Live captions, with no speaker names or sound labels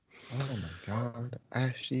God,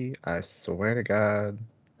 Ashy, I swear to God.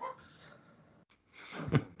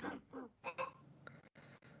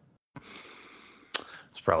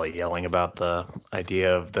 It's probably yelling about the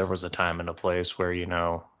idea of there was a time and a place where,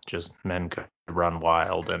 just men could run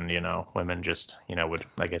wild and, women just, would,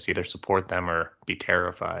 I guess, either support them or be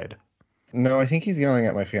terrified. No, I think he's yelling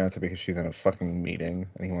at my fiance because she's in a fucking meeting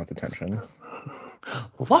and he wants attention.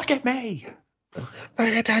 Look at me!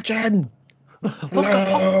 Pay attention! Look up!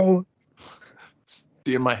 No!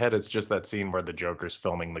 See, in my head, it's just that scene where the Joker's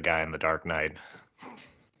filming the guy in The Dark Knight.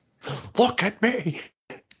 Look at me!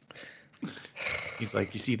 He's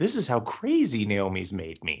like, you see, this is how crazy Naomi's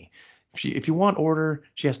made me. If you want order,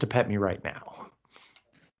 she has to pet me right now.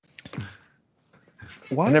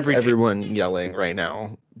 Why is everyone yelling right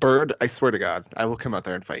now? Bird, I swear to God, I will come out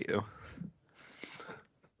there and fight you.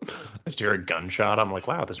 I just hear a gunshot. I'm like,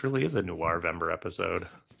 wow, this really is a Noirvember episode.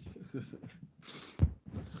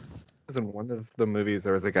 In one of the movies,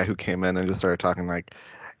 there was a guy who came in and just started talking like,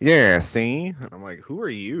 yeah, see? And I'm like, who are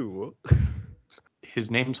you?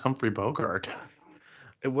 His name's Humphrey Bogart.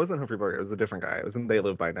 It wasn't Humphrey Bogart. It was a different guy. It was in They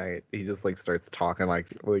Live by Night. He just like starts talking like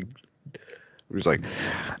he was like,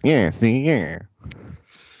 yeah, see, yeah.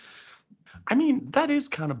 I mean, that is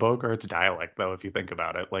kind of Bogart's dialect, though, if you think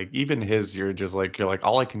about it. Like, even his, you're like,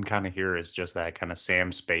 all I can kind of hear is just that kind of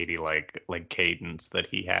Sam Spady like cadence that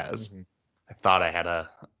he has. Mm-hmm. I thought I had a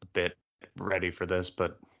bit ready for this,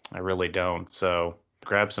 but I really don't. So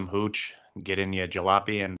grab some hooch, get in your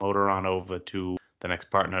jalopy, and motor on over to the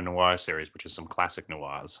next part in our noir series, which is some classic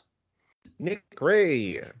noirs. Nick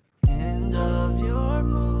Ray. End of your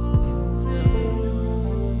movie.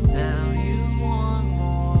 Now you want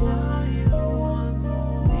more.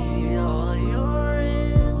 Need all your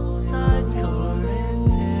insights,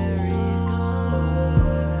 commentary.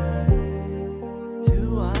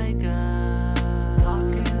 Do I got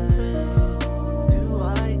talking face? Do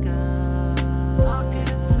I got talking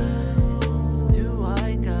face? Do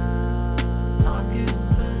I got talking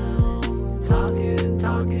face?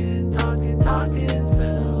 Talking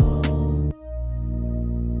film.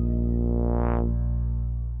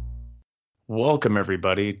 Welcome,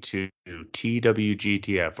 everybody, to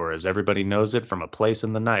TWGTF, or as everybody knows it, from a place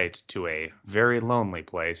in the night to a very lonely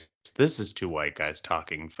place. This is Two White Guys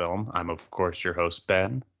Talking Film. I'm, of course, your host,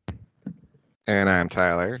 Ben. And I'm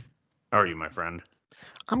Tyler. How are you, my friend?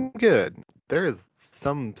 I'm good. There is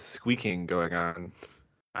some squeaking going on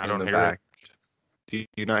in the back. Do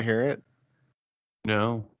you not hear it?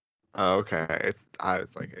 No. Oh, okay. It's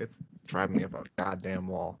driving me up a goddamn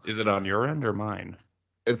wall. Is it on your end or mine?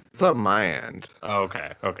 It's on my end. Oh,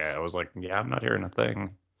 okay. I was like, yeah, I'm not hearing a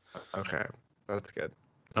thing. Okay, that's good.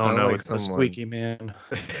 Oh no, like it's the squeaky man.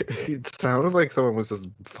 It sounded like someone was just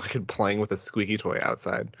fucking playing with a squeaky toy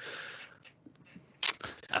outside.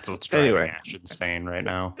 That's what's driving Ash insane right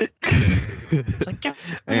now. It's like,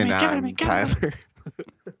 I'm Tyler.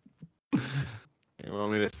 You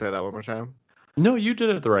want me to say that one more time? No, you did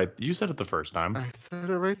it You said it the first time. I said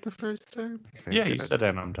it right the first time? Okay, yeah, good. You said,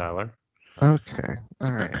 and I'm Tyler. Okay,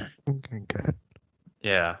 all right. Okay, good.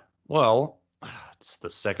 Yeah, well, it's the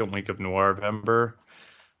second week of Noirvember.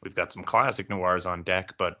 We've got some classic noirs on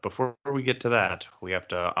deck, but before we get to that, we have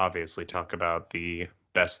to obviously talk about the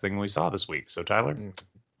best thing we saw this week. So, Tyler,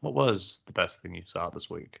 what was the best thing you saw this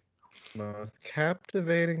week? Most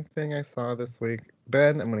captivating thing I saw this week?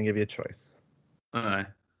 Ben, I'm going to give you a choice. I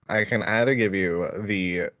can either give you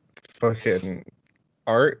the fucking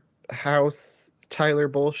art house Tyler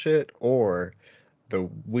bullshit or the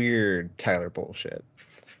weird Tyler bullshit.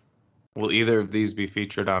 Will either of these be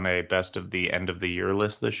featured on a best of the end of the year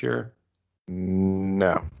list this year?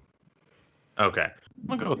 No. Okay. I'm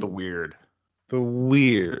going to go with the weird. The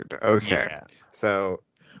weird. Okay. Yeah. So,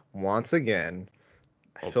 once again,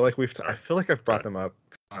 I feel like I've brought them up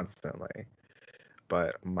constantly.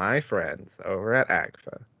 But my friends over at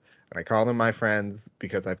AGFA, and I call them my friends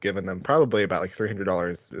because I've given them probably about like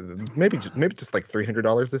 $300, maybe just like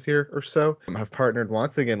 $300 this year or so, have partnered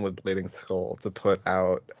once again with Bleeding Skull to put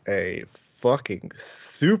out a fucking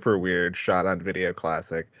super weird shot on video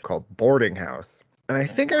classic called Boarding House. And I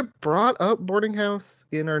think I brought up Boarding House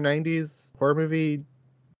in our 90s horror movie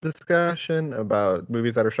discussion about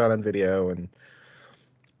movies that are shot on video and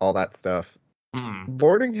all that stuff.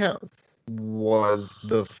 Boarding House was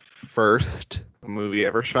the first movie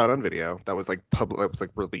ever shot on video that was like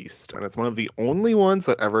released, and it's one of the only ones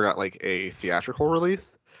that ever got like a theatrical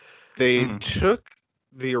release. They took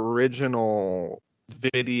the original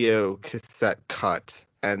video cassette cut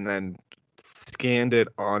and then scanned it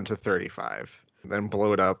onto 35, then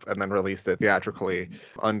blew it up and then released it theatrically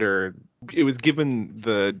under it was given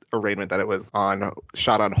the arraignment that it was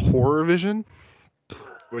shot on Horror Vision,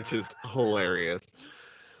 which is hilarious.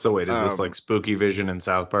 So wait, is this like Spooky Vision in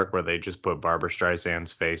South Park where they just put Barbara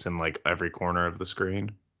Streisand's face in like every corner of the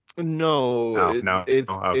screen? No, Oh, no. it's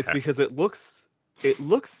Oh, it's okay. because it looks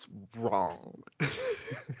wrong.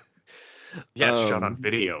 Yeah, it's shot on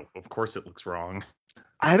video. Of course it looks wrong.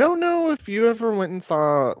 I don't know if you ever went and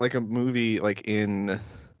saw like a movie like in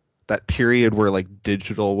that period where like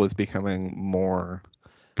digital was becoming more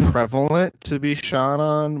prevalent to be shot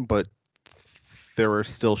on, but there were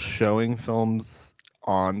still showing films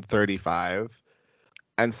on 35.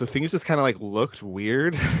 And so things just kind of like looked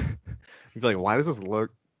weird. You'd be like, why does this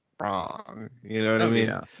look wrong? You know what I mean?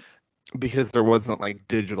 Yeah. Because there wasn't like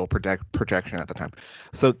digital projection at the time.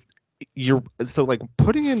 So like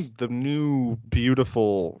putting in the new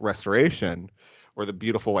beautiful restoration or the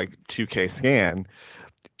beautiful like 2K scan,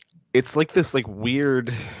 it's like this like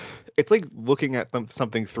weird, it's like looking at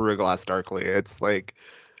something through a glass darkly. It's like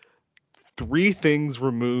 3 things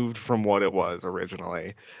removed from what it was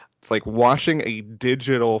originally. It's like watching a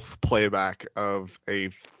digital playback of a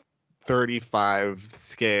 35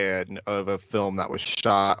 scan of a film that was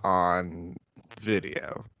shot on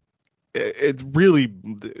video. It really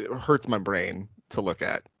hurts my brain to look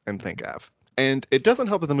at and think of. And it doesn't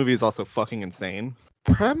help that the movie is also fucking insane.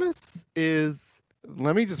 Premise is,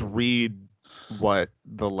 let me just read what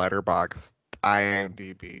the Letterboxd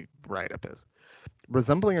IMDb write-up is.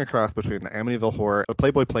 Resembling a cross between the Amityville Horror and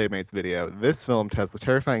Playboy Playmates video, this film tells the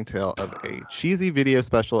terrifying tale of a cheesy video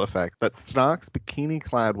special effect that stalks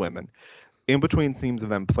bikini-clad women. In between scenes of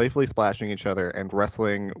them playfully splashing each other and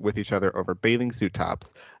wrestling with each other over bathing suit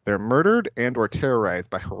tops, they're murdered and or terrorized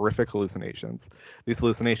by horrific hallucinations. These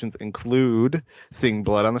hallucinations include seeing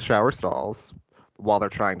blood on the shower stalls while they're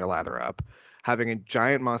trying to lather up, having a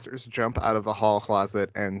giant monsters jump out of the hall closet,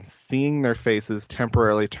 and seeing their faces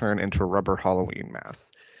temporarily turn into rubber Halloween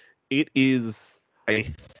masks. It is, I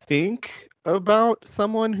think, about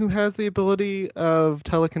someone who has the ability of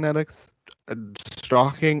telekinetics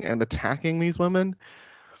stalking and attacking these women,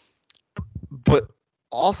 but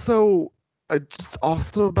also just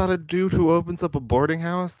also about a dude who opens up a boarding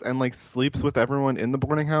house and like sleeps with everyone in the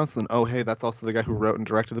boarding house, and oh hey, that's also the guy who wrote and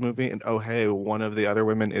directed the movie, and oh hey, one of the other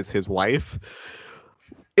women is his wife.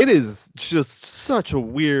 It is just such a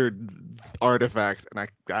weird artifact, and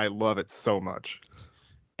I love it so much.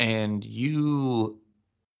 And you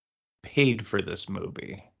paid for this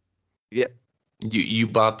movie. Yeah. You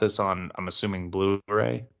bought this on, I'm assuming,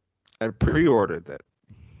 Blu-ray? I pre-ordered it.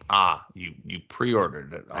 Ah, you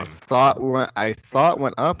pre-ordered it. I saw it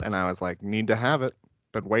went up, and I was like, need to have it.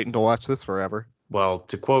 Been waiting to watch this forever. Well,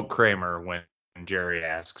 to quote Kramer when Jerry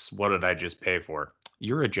asks, "What did I just pay for?"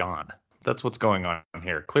 You're a John. That's what's going on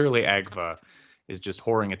here. Clearly, Agfa is just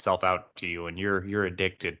whoring itself out to you, and you're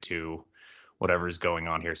addicted to whatever's going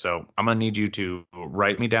on here. So I'm gonna need you to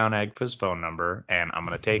write me down Agfa's phone number, and I'm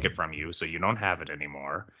gonna take it from you so you don't have it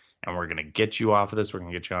anymore. And we're gonna get you off of this. We're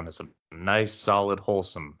gonna get you onto some nice, solid,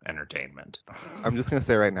 wholesome entertainment. I'm just gonna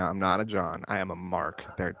say right now, I'm not a John. I am a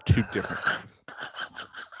Mark. They're 2 different things.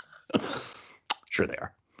 Sure they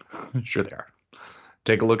are. Sure they are.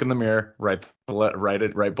 Take a look in the mirror. Write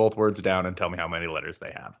both words down, and tell me how many letters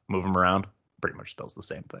they have. Move them around. Pretty much spells the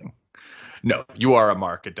same thing. No, you are a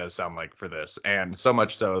Mark. It does sound like for this, and so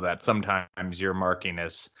much so that sometimes your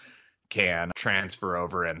markiness can transfer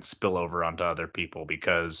over and spill over onto other people,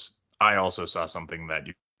 because I also saw something that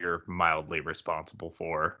you're mildly responsible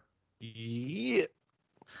for. Yeah.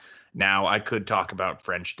 Now, I could talk about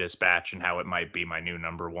French Dispatch and how it might be my new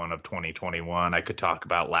 #1 of 2021. I could talk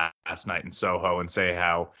about Last Night in Soho and say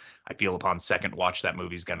how I feel upon second watch that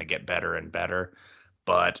movie's going to get better and better.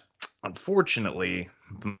 But unfortunately,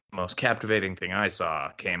 the most captivating thing I saw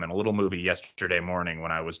came in a little movie yesterday morning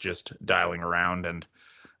when I was just dialing around, and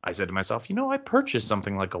I said to myself, I purchased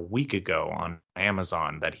something like a week ago on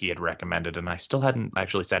Amazon that he had recommended, and I still hadn't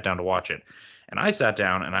actually sat down to watch it. And I sat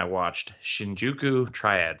down and I watched Shinjuku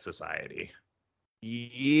Triad Society.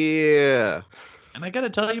 Yeah. And I got to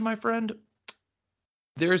tell you, my friend,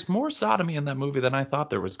 there's more sodomy in that movie than I thought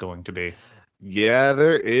there was going to be. Yeah,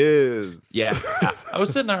 there is. Yeah. I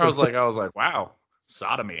was sitting there, I was like, wow,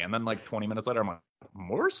 sodomy. And then like 20 minutes later, I'm like,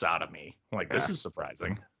 more sodomy. I'm like, this is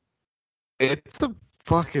surprising. It's a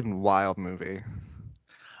fucking wild movie.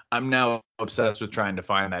 I'm now obsessed with trying to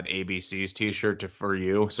find that ABC's t-shirt for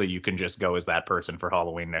you, so you can just go as that person for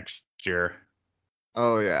Halloween next year.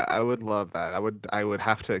 Oh yeah, I would love that. I would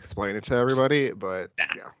have to explain it to everybody, but Nah.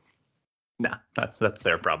 yeah. No, that's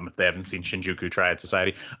their problem if they haven't seen Shinjuku Triad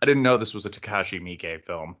Society. I didn't know this was a Takashi Miike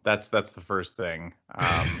film. That's the first thing.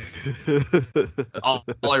 All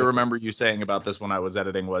I remember you saying about this when I was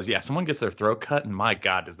editing was, yeah, someone gets their throat cut, and my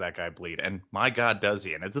God, does that guy bleed? And my God, does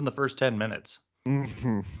he? And it's in the first 10 minutes.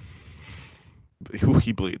 Mm-hmm. Ooh,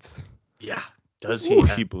 he bleeds. Yeah, does he? Ooh,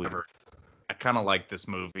 he bleeds. I kind of like this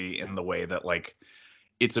movie in the way that, like,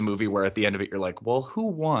 it's a movie where at the end of it, you're like, well, who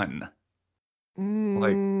won?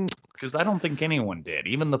 Like, because I don't think anyone did.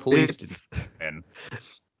 Even the police didn't win.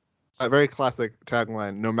 A very classic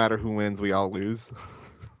tagline: "No matter who wins, we all lose."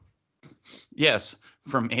 Yes,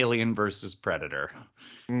 from Alien versus Predator.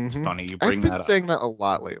 It's funny you bring I've that been up. saying that a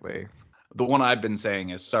lot lately. The one I've been saying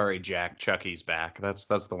is "Sorry, Jack, Chucky's back." That's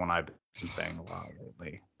the one I've been saying a lot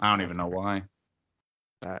lately. I don't even know why.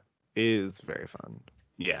 That is very fun.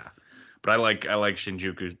 Yeah. But I like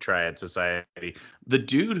Shinjuku Triad Society. The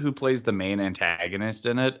dude who plays the main antagonist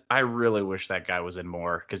in it, I really wish that guy was in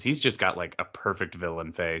more, because he's just got like a perfect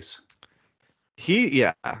villain face. He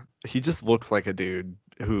just looks like a dude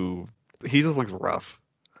he just looks rough.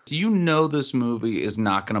 Do you know this movie is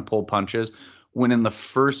not going to pull punches when in the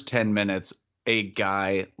first 10 minutes a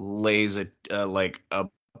guy lays a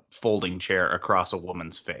folding chair across a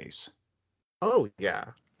woman's face? Oh yeah.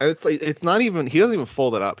 And it's like, it's not even, he doesn't even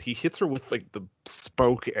fold it up. He hits her with like the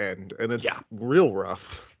spoke end, and it's real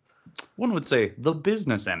rough. One would say the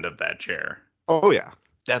business end of that chair. Oh yeah.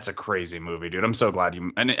 That's a crazy movie, dude. I'm so glad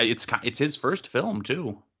and it's his first film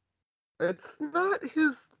too. It's not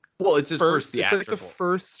his. Well, it's his first theatrical. It's like the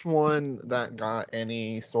first one that got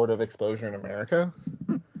any sort of exposure in America.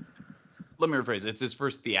 Let me rephrase. It's his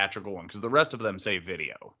first theatrical one, because the rest of them say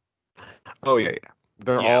video. Oh yeah.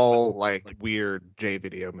 They're all like weird J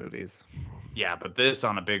video movies. Yeah, but this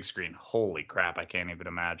on a big screen, holy crap, I can't even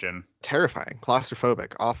imagine. Terrifying,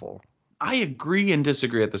 claustrophobic, awful. I agree and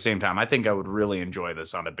disagree at the same time. I think I would really enjoy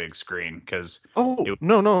this on a big screen, because I mean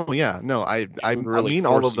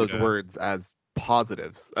all of those words as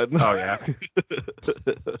positives. Oh yeah.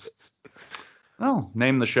 Oh,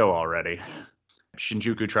 name the show already.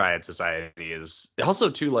 Shinjuku Triad Society is also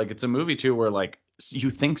too, like, it's a movie too where like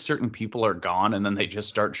you think certain people are gone and then they just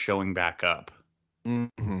start showing back up.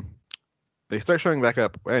 Mm-hmm. They start showing back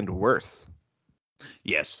up, and worse.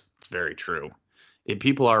 Yes, it's very true.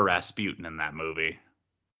 People are Rasputin in that movie,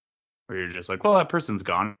 where you're just like, well, that person's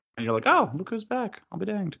gone, and you're like, oh, look who's back. I'll be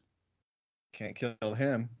danged. Can't kill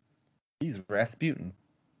him. He's Rasputin.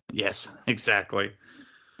 Yes, exactly.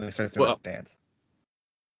 And he starts doing a dance.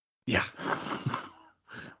 Yeah.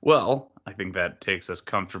 Well, I think that takes us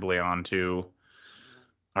comfortably on to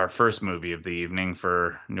our first movie of the evening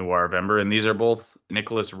for Noirvember, and these are both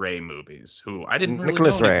Nicholas Ray movies, who I didn't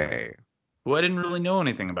really know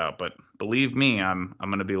anything about, but believe me, I'm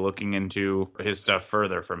going to be looking into his stuff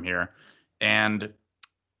further from here. And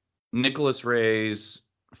Nicholas Ray's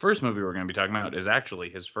first movie we're going to be talking about is actually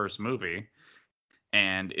his first movie,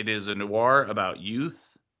 and it is a noir about youth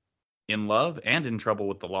in love and in trouble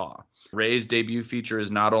with the law. Ray's debut feature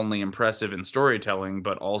is not only impressive in storytelling,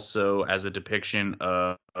 but also as a depiction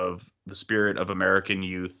of the spirit of American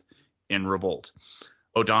youth in revolt.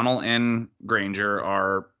 O'Donnell and Granger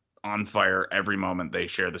are on fire every moment they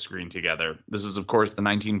share the screen together. This is, of course, the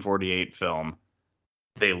 1948 film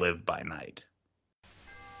They Live by Night.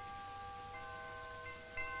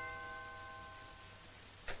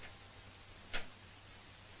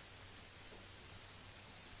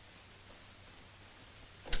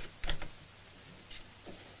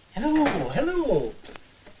 Hello.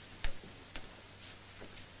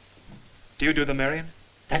 Do you do the marrying?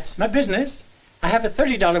 That's my business. I have a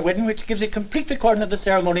 $30 wedding, which gives a complete recording of the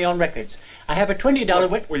ceremony on records. I have a $20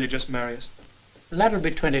 wedding. Will you just marry us? That'll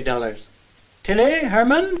be $20. Tilly,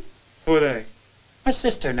 Herman? Who are they? My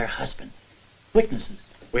sister and her husband. Witnesses.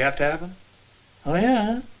 We have to have them? Oh,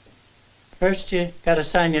 yeah. First, you gotta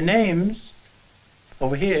sign your names.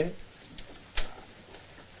 Over here.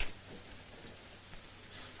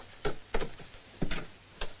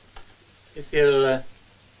 If you'll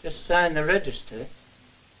just sign the register.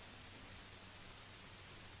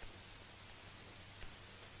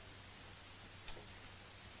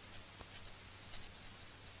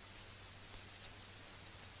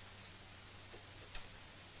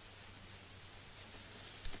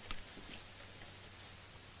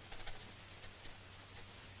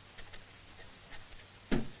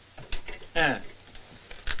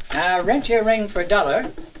 Now rent you a ring for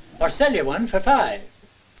 $1 or sell you one for $5.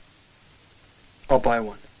 I'll buy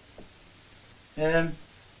one.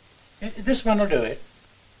 This one will do it.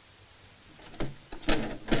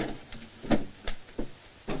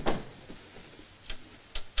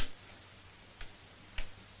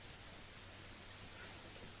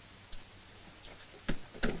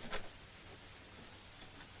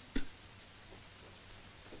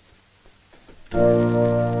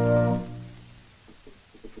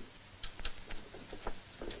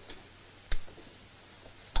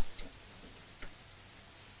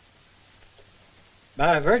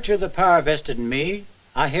 By virtue of the power vested in me,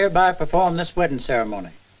 I hereby perform this wedding ceremony.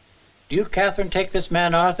 Do you, Catherine, take this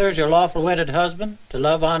man Arthur as your lawful wedded husband, to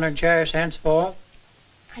love, honor, and cherish henceforth?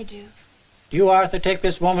 I do. Do you, Arthur, take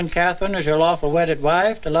this woman, Catherine, as your lawful wedded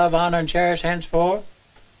wife, to love, honor, and cherish henceforth?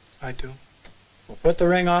 I do. Well, put the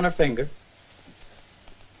ring on her finger.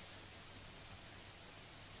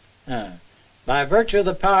 By virtue of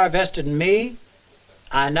the power vested in me,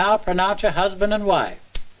 I now pronounce you husband and wife.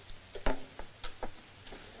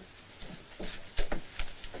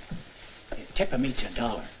 Tip them each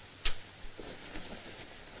 $1.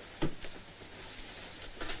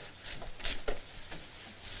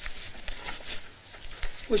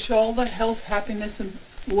 Wish you all the health, happiness, and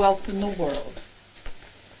wealth in the world.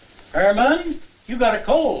 Herman, you got a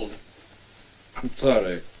cold. I'm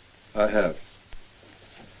sorry. I have.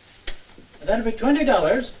 That'll be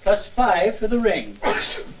 $20 plus $5 for the ring.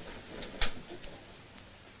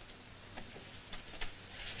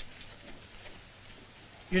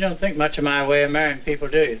 You don't think much of my way of marrying people,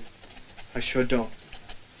 do you? I sure don't.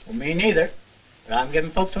 Well, me neither. But I'm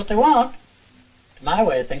giving folks what they want. To my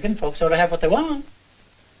way of thinking, folks ought to have what they want.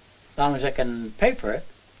 As long as they can pay for it.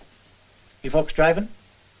 You folks driving?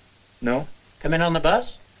 No? Come in on the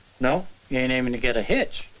bus? No? You ain't aiming to get a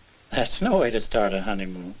hitch. That's no way to start a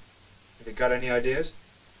honeymoon. Have you got any ideas?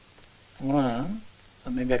 Well,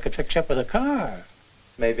 maybe I could fix you up with a car.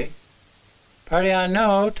 Maybe. Party I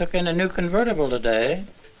know took in a new convertible today.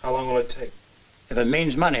 How long will it take? If it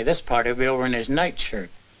means money, this party will be over in his nightshirt.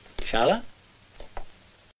 Shall I?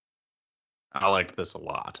 I liked this a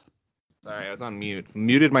lot. Sorry, I was on mute.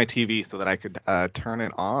 Muted my TV so that I could turn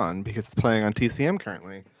it on because it's playing on TCM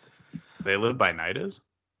currently. They Live by Night is?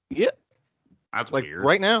 Yep. That's Like weird.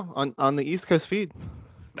 right now on the East Coast feed.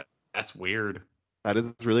 That's weird. That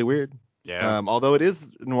is really weird. Yeah. Although it is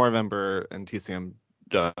Noirvember and TCM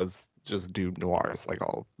does just do noirs like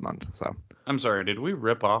all month. So I'm sorry, did we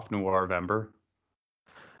rip off Noirvember?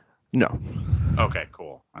 no. Okay,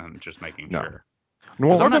 cool. I'm just making No. sure.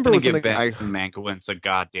 'Cause I'm not Noirvember going was to give something Ben Mankiewicz a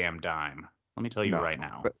goddamn dime. Let me tell you No, right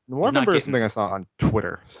now. But not Noirvember is getting- something I saw on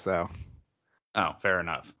Twitter. So Oh, fair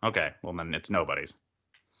enough. Okay, well then it's nobody's.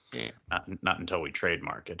 Yeah. Not until we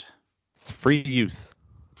trademark it. it's free use.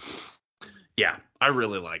 Yeah, I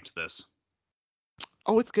really liked this.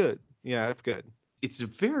 Oh, it's good. Yeah, it's good. It's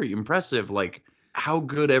very impressive, like how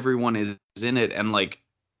good everyone is in it, and like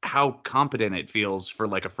how competent it feels for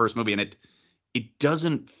like a first movie, and it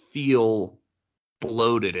doesn't feel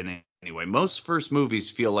bloated in any way. Most first movies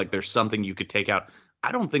feel like there's something you could take out.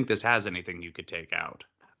 I don't think this has anything you could take out.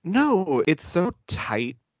 No, it's so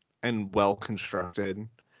tight and well constructed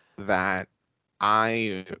that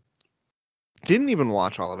I didn't even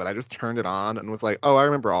watch all of it. I just turned it on and was like, "Oh, I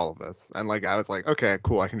remember all of this." And like I was like, "Okay,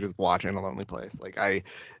 cool. I can just watch it in a lonely place." Like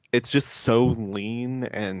it's just so lean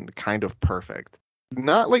and kind of perfect.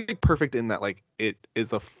 Not like perfect in that like it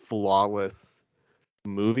is a flawless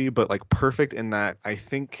movie, but like perfect in that I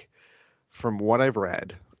think from what I've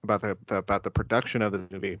read about the production of this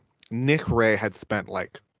movie, Nick Ray had spent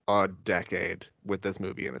like a decade with this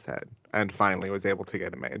movie in his head and finally was able to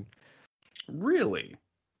get it made. Really?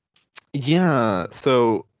 Yeah,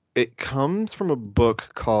 so it comes from a book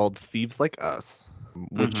called Thieves Like Us,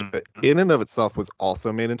 which in and of itself was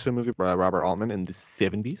also made into a movie by Robert Altman in the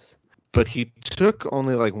 70s. But he took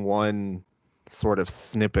only like one sort of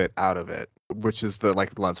snippet out of it, which is the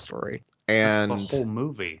like love story. And That's the whole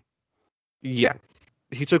movie. yeah,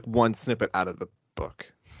 he took one snippet out of the book,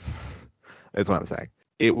 is what I'm saying.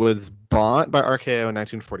 It was bought by RKO in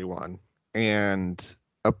 1941, and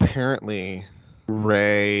apparently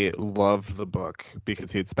Ray loved the book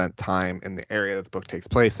because he had spent time in the area that the book takes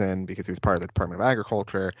place in because he was part of the Department of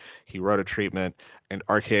Agriculture. He wrote a treatment, and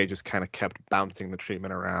RKA just kind of kept bouncing the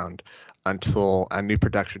treatment around until a new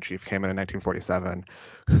production chief came in 1947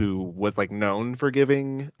 who was like known for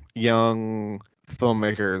giving young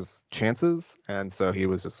filmmakers chances, and so he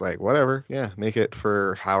was just like, whatever, yeah, make it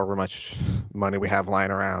for however much money we have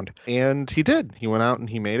lying around. And he did. He went out and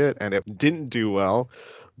he made it, and it didn't do well,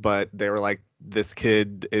 but they were like, this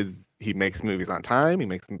kid he makes movies on time, he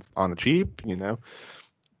makes them on the cheap, you know.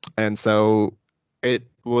 And so it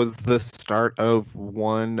was the start of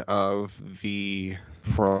one of the,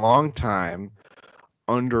 for a long time,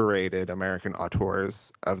 underrated American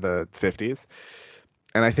auteurs of the 50s.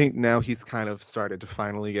 And I think now he's kind of started to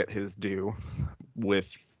finally get his due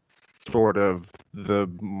with sort of the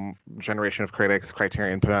generation of critics.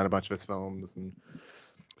 Criterion put out a bunch of his films. And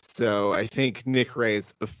so I think Nick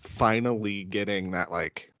Ray's finally getting that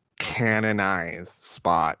like canonized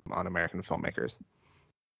spot on American filmmakers.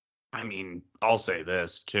 I mean, I'll say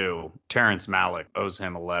this too. Terrence Malick owes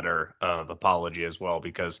him a letter of apology as well,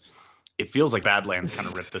 because it feels like Badlands kind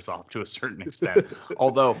of ripped this off to a certain extent.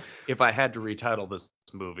 Although, if I had to retitle this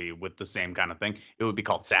movie with the same kind of thing, it would be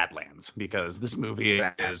called Sadlands, because this movie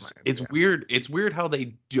Badlands, it's yeah. weird. It's weird how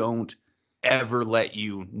they don't ever let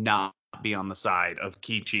you not be on the side of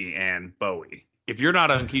Kichi and Bowie. If you're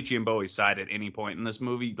not on Kichi and Bowie's side at any point in this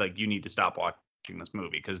movie, like, you need to stop watching this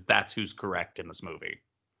movie, because that's who's correct in this movie.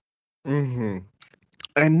 Mm-hmm.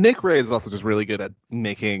 And Nick Ray is also just really good at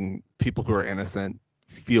making people who are innocent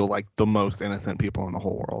feel like the most innocent people in the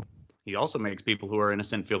whole world. He also makes people who are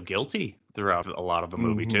innocent feel guilty throughout a lot of the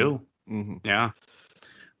movie Mhm. too. Mm-hmm. Yeah.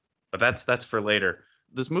 But that's for later.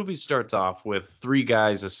 This movie starts off with three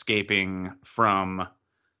guys escaping from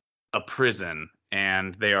a prison,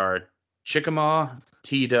 and they are Chickamauga,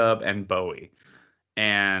 T-Dub, and Bowie.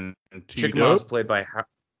 And Chickamauga is played by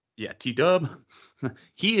T-Dub.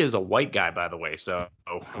 He is a white guy, by the way, so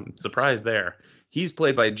I'm surprised there. He's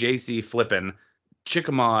played by J.C. Flippin.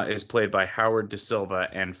 Chickamauga is played by Howard Da Silva,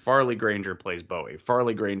 and Farley Granger plays Bowie.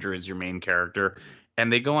 Farley Granger is your main character,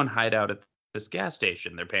 and they go on hideout at this gas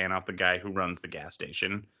station. They're paying off the guy who runs the gas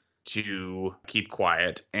station to keep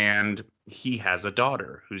quiet, and he has a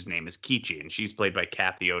daughter whose name is Kichi, and she's played by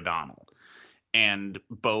Kathy O'Donnell. And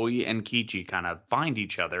Bowie and Kichi kind of find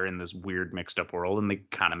each other in this weird mixed up world, and they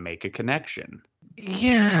kind of make a connection.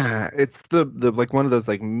 Yeah, it's the like one of those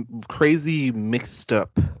like crazy mixed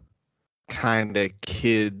up kind of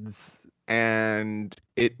kids, and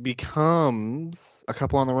it becomes a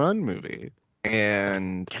couple on the run movie.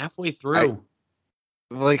 And Halfway through,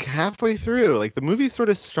 like halfway through, like the movie sort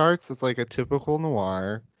of starts as like a typical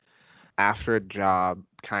noir after a job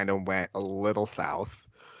kind of went a little south.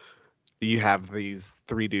 You have these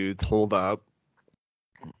three dudes hold up,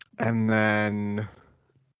 and then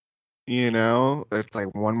it's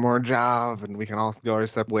like one more job and we can all go our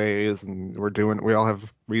separate ways, and we all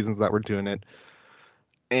have reasons that we're doing it,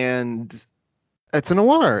 and it's a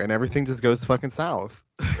noir and everything just goes fucking south.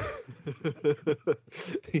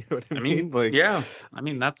 You know what I mean? Like, yeah, I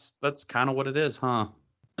mean that's kind of what it is, huh?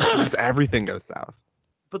 just everything goes south.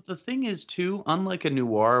 But the thing is too, unlike a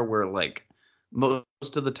noir where like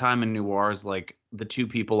most of the time in noirs, like the two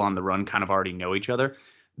people on the run kind of already know each other,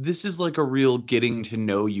 this is like a real getting to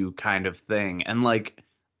know you kind of thing. And like,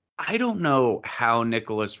 I don't know how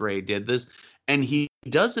Nicholas Ray did this, and he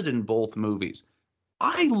does it in both movies.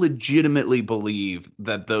 I legitimately believe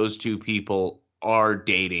that those two people are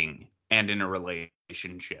dating and in a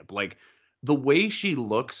relationship. Like, the way she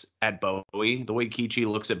looks at Bowie, the way Kichi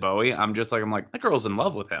looks at Bowie, I'm like, that girl's in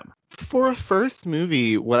love with him. For a first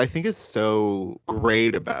movie, what I think is so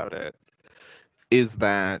great about it is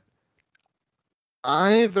that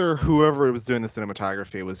either whoever was doing the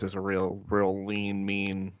cinematography was just a real lean,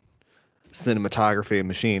 mean cinematography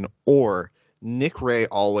machine, or Nick Ray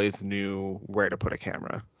always knew where to put a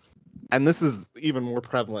camera. And this is even more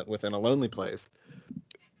prevalent within A Lonely Place.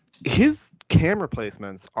 His camera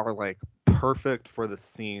placements are like perfect for the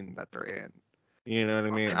scene that they're in. You know what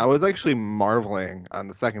I mean? I was actually marveling on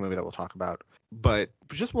the second movie that we'll talk about, but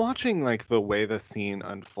just watching like the way the scene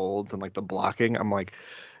unfolds and like the blocking, I'm like,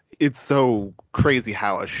 it's so crazy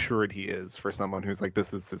how assured he is for someone who's like,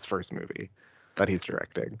 this is his first movie that he's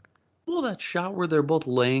directing. Well, that shot where they're both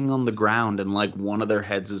laying on the ground and like one of their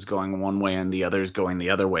heads is going one way and the other's going the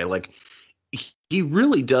other way, like he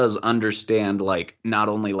really does understand like not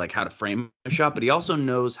only like how to frame a shot, but he also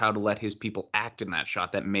knows how to let his people act in that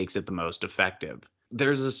shot that makes it the most effective.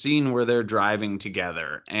 There's a scene where they're driving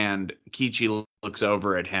together and Kichi looks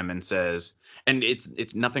over at him and says, and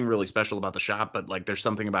it's nothing really special about the shot, but like there's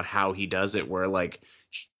something about how he does it where like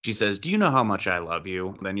she says, "Do you know how much I love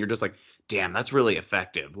you?" Then you're just like, damn, that's really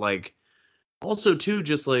effective. Like, also too,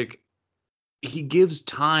 just like he gives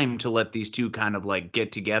time to let these two kind of like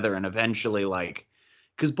get together and eventually like,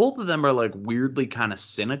 because both of them are like weirdly kind of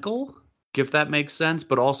cynical, if that makes sense,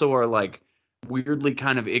 but also are like weirdly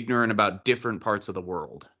kind of ignorant about different parts of the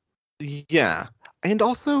world. Yeah. And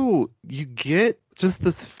also you get just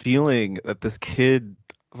this feeling that this kid,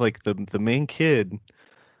 like the main kid,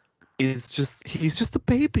 he's just a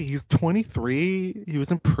baby. He's 23. He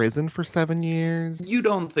was in prison for 7 years. You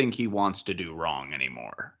don't think he wants to do wrong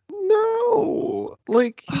anymore? No.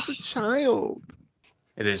 Like, he's a child.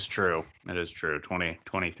 It is true. It is true.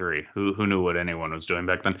 2023. Who knew what anyone was doing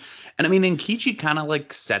back then? And I mean, and Kichi kind of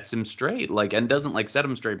like sets him straight, like, and doesn't like set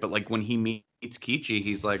him straight, but like when he meets Kichi,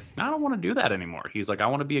 he's like, I don't want to do that anymore. He's like, I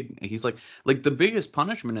want to be he's like the biggest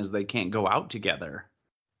punishment is they can't go out together.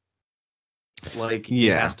 Like, he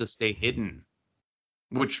has to stay hidden,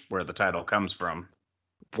 where the title comes from.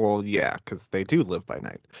 Well, yeah, because they do live by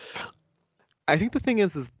night. I think the thing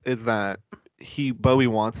is that Bowie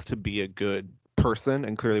wants to be a good person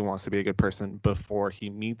and clearly wants to be a good person before he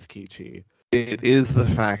meets Kichi. It is the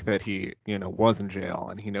fact that he, was in jail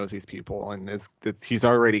and he knows these people and he's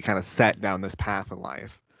already kind of set down this path in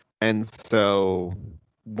life. And so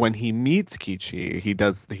when he meets Kichi, he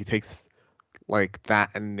takes like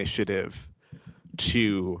that initiative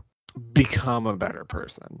to become a better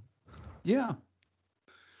person. Yeah.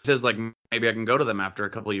 He says, like, maybe I can go to them after a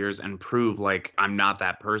couple of years and prove, like, I'm not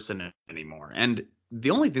that person anymore. And the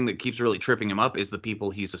only thing that keeps really tripping him up is the people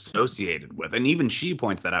he's associated with. And even she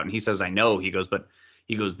points that out. And he says, I know. He goes,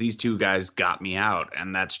 these two guys got me out.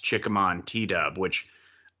 And that's Chickamaw and T-Dub, which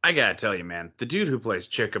I got to tell you, man, the dude who plays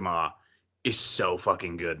Chickamaw is so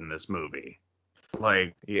fucking good in this movie.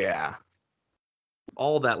 Like, yeah.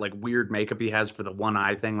 All that, like, weird makeup he has for the one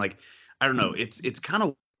eye thing. Like, I don't know. It's kind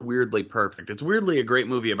of weirdly perfect. It's weirdly a great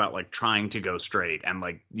movie about like trying to go straight and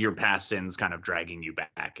like your past sins kind of dragging you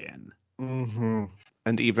back in. Mm-hmm.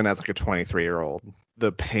 And even as like a 23-year-old,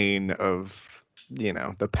 the pain of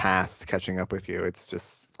the past catching up with you. It's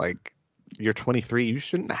just like you're 23. You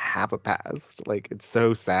shouldn't have a past. Like it's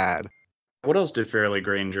so sad. What else did Fairley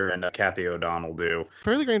Granger and Kathy O'Donnell do?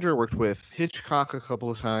 Fairley Granger worked with Hitchcock a couple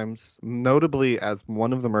of times, notably as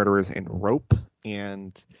one of the murderers in Rope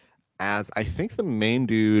and as I think the main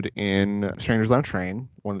dude in Strangers on a Train,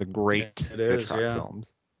 one of the great Hitchcock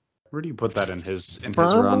films. Where do you put that in his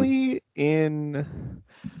Firmly run? In,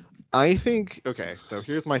 I think. Okay, so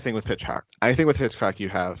here's my thing with Hitchcock. I think with Hitchcock you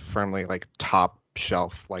have firmly like top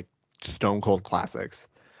shelf, like stone cold classics,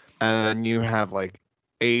 and then you have like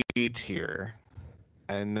A tier,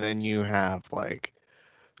 and then you have like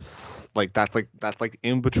that's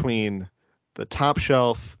in between the top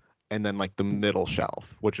shelf and then like the middle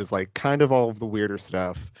shelf, which is like kind of all of the weirder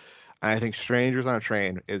stuff. And I think Strangers on a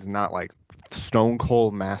Train is not like stone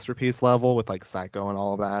cold masterpiece level with like Psycho and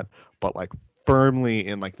all of that, but like firmly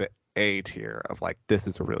in like the A tier of like this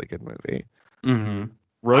is a really good movie. Mm-hmm.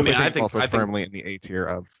 Rope I think also firmly in the A tier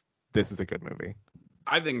of this is a good movie.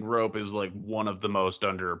 I think Rope is like one of the most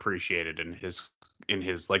underappreciated in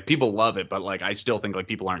his like people love it, but like I still think like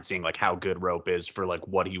people aren't seeing like how good Rope is for like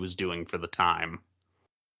what he was doing for the time.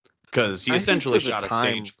 Because he essentially shot a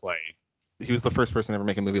stage play. He was the first person to ever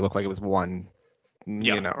make a movie look like it was one,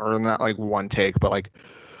 or not like one take, but like,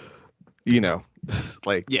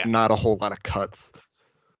 not a whole lot of cuts.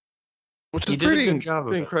 Which is pretty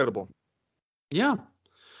incredible. Yeah.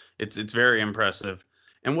 It's very impressive.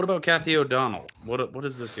 And what about Kathy O'Donnell? What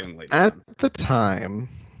is this young lady? At the time,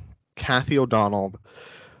 Kathy O'Donnell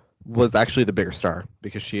was actually the bigger star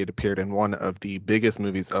because she had appeared in one of the biggest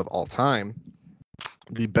movies of all time,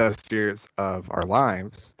 The Best Years of Our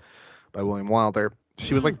Lives by William Wilder.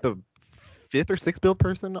 She was like the 5th or 6th billed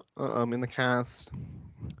person in the cast.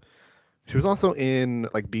 She was also in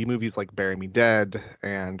like B movies like Bury Me Dead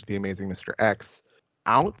and The Amazing Mr. X.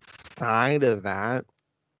 Outside of that,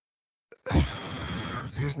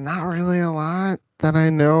 there's not really a lot that I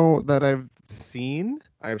know that I've seen.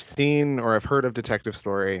 I've seen or I've heard of Detective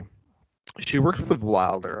Story. She worked with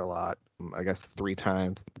Wilder a lot, I guess 3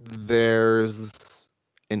 times. There's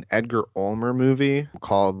an Edgar Ulmer movie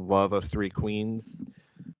called Love of Three Queens,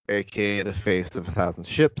 aka The Face of a Thousand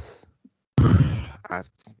Ships,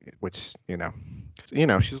 which,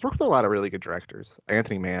 she's worked with a lot of really good directors.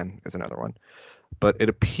 Anthony Mann is another one. But it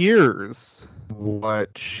appears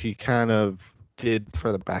what she kind of did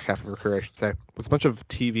for the back half of her career, I should say, was a bunch of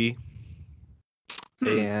TV.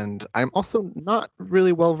 And I'm also not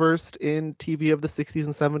really well versed in TV of the 60s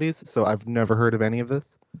and 70s, so I've never heard of any of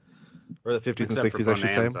this. Or the 50s and 60s, I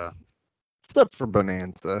should say. Except for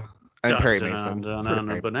Bonanza. And Perry Mason.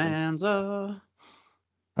 Bonanza.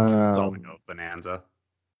 That's all we know of Bonanza.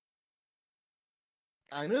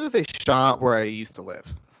 I know that they shot where I used to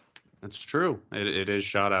live. That's true. It is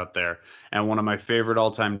shot out there. And one of my favorite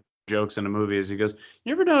all-time jokes in a movie is he goes,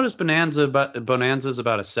 you ever notice Bonanza's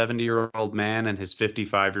about a 70-year-old man and his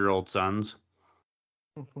 55-year-old sons?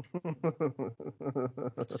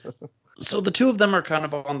 So the two of them are kind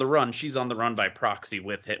of on the run. She's on the run by proxy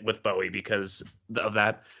with Bowie because of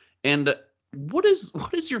that. And what is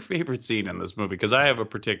your favorite scene in this movie? Because I have a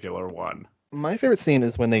particular one. My favorite scene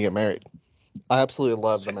is when they get married. I absolutely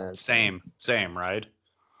love the marriage. Same, right?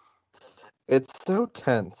 It's so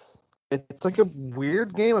tense. It's like a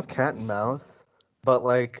weird game of cat and mouse, but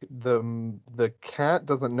like the cat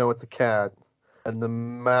doesn't know it's a cat, and the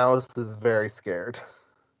mouse is very scared.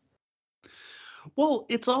 Well,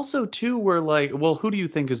 it's also too where like, well, who do you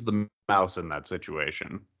think is the mouse in that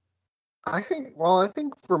situation? I think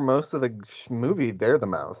for most of the movie, they're the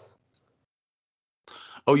mouse.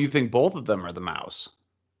 Oh, you think both of them are the mouse?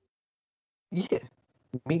 Yeah,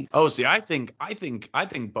 me. Oh, see, I think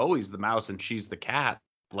Bowie's the mouse and she's the cat.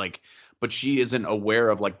 Like, but she isn't aware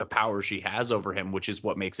of like the power she has over him, which is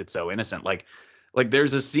what makes it so innocent. Like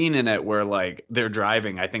there's a scene in it where like they're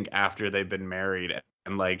driving, I think after they've been married,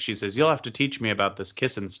 and like she says, "You'll have to teach me about this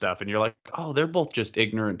kissing stuff," and you're like, "Oh, they're both just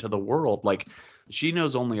ignorant to the world." Like, she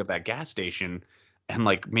knows only of that gas station, and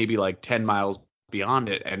like maybe like 10 miles beyond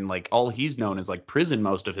it, and like all he's known is like prison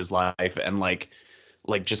most of his life, and like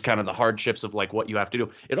just kind of the hardships of like what you have to do.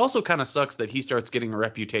 It also kind of sucks that he starts getting a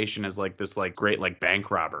reputation as like this like great like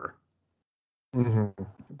bank robber. Mm-hmm.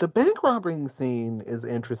 The bank robbing scene is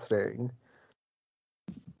interesting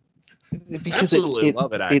because Absolutely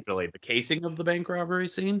love it. Actually, the casing of the bank robbery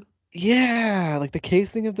scene. Yeah, like the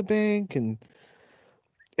casing of the bank, and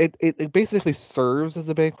it basically serves as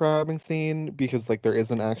a bank robbing scene because like there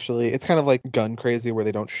isn't actually. It's kind of like Gun Crazy where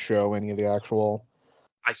they don't show any of the actual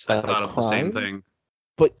I thought of the same crime. thing.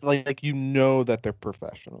 But like you know that they're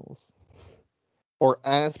professionals, or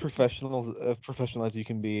as professional as you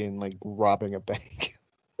can be in like robbing a bank.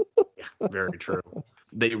 Very true.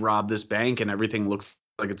 They rob this bank and everything looks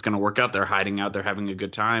like it's going to work out. They're hiding out. They're having a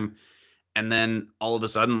good time. And then all of a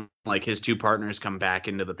sudden, like his two partners come back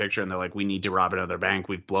into the picture and they're like, "We need to rob another bank.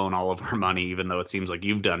 We've blown all of our money, even though it seems like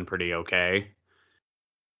you've done pretty okay."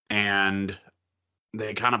 And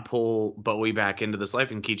they kind of pull Bowie back into this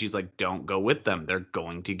life, and Kichi's like, "Don't go with them. They're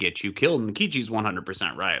going to get you killed." And Kichi's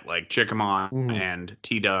 100% right. Like Chickamauga and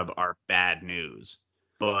T-Dub are bad news.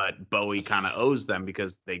 But Bowie kind of owes them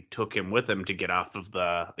because they took him with them to get out of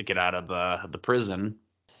the prison.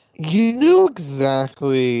 You know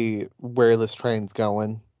exactly where this train's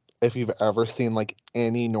going if you've ever seen like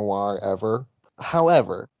any noir ever.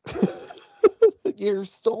 However, you're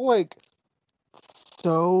still like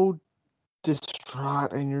so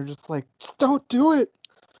distraught and you're just like, just don't do it.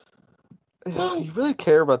 Well, you really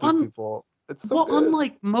care about these people. It's so good.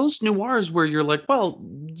 Unlike most noirs where you're like, well,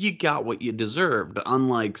 you got what you deserved.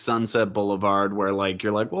 Unlike Sunset Boulevard, where like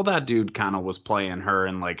you're like, well, that dude kind of was playing her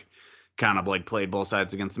and like kind of like played both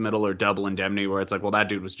sides against the middle, or Double Indemnity, where it's like, well, that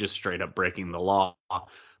dude was just straight up breaking the law.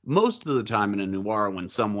 Most of the time in a noir, when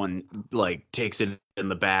someone like takes it in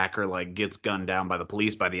the back or like gets gunned down by the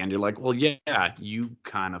police by the end, you're like, well, yeah, you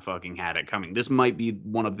kind of fucking had it coming. This might be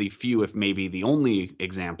one of the few, if maybe the only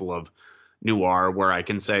example of noir where I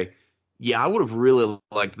can say, yeah, I would have really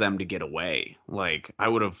liked them to get away. Like I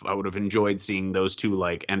would have enjoyed seeing those two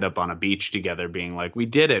like end up on a beach together being like, we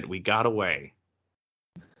did it, we got away.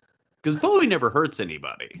 Because Bowie never hurts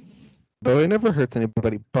anybody. Bowie never hurts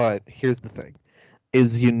anybody, but here's the thing.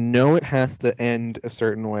 Is it has to end a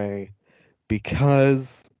certain way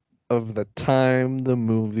because of the time the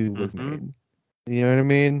movie was made. You know what I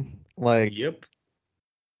mean? Like, yep.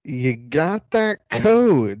 You got that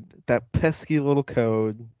code, that pesky little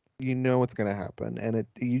code. You know what's gonna happen, and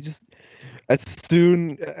as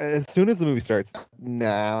soon as the movie starts.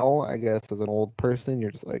 Now, I guess as an old person,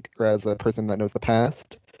 you're just like, or as a person that knows the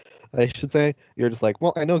past, I should say, you're just like,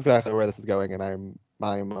 well, I know exactly where this is going, and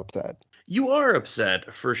I'm upset. You are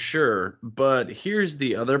upset for sure, but here's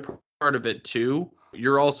the other part of it too.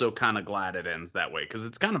 You're also kind of glad it ends that way because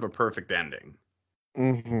it's kind of a perfect ending.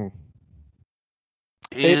 Mm-hmm.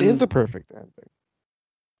 It is a perfect ending.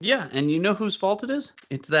 Yeah, and you know whose fault it is?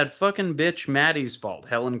 It's that fucking bitch Maddie's fault,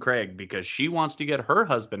 Helen Craig, because she wants to get her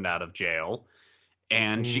husband out of jail,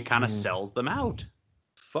 and she kind of sells them out.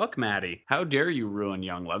 Fuck Maddie. How dare you ruin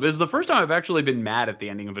young love? This is the first time I've actually been mad at the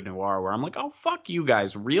ending of a noir where I'm like, oh, fuck you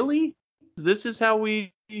guys. Really? This is how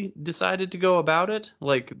we decided to go about it?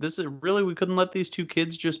 Like, this is really, we couldn't let these two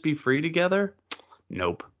kids just be free together?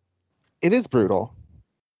 Nope. It is brutal.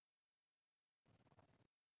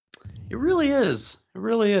 It really is. It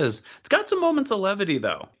really is. It's got some moments of levity,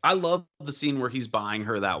 though. I love the scene where he's buying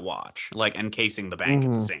her that watch, like encasing the bank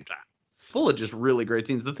at the same time. Full of just really great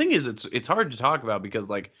scenes. The thing is, it's hard to talk about because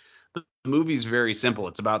like the movie's very simple.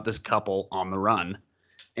 It's about this couple on the run,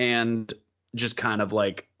 and just kind of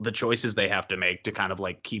like the choices they have to make to kind of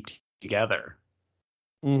like keep together.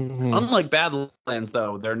 Unlike Badlands,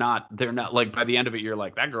 though, they're not like by the end of it, you're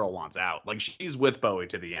like, that girl wants out. Like she's with Bowie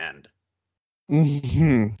to the end.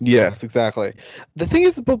 Yes, exactly. The thing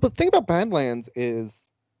is, but the thing about Badlands is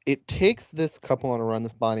it takes this couple on a run,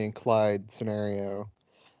 this Bonnie and Clyde scenario,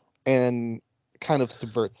 and kind of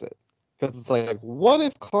subverts it. Because it's like, what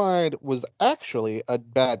if Clyde was actually a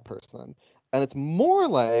bad person? And it's more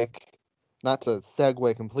like, not to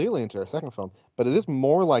segue completely into our second film, but it is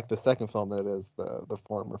more like the second film than it is the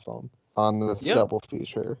former film on this double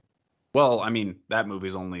feature. Well, I mean, that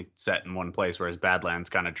movie's only set in one place, whereas Badlands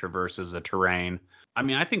kind of traverses a terrain. I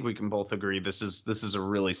mean, I think we can both agree this is a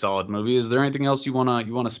really solid movie. Is there anything else you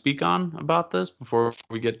wanna speak on about this before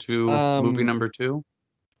we get to movie Um, number two?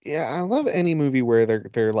 yeah, I love any movie where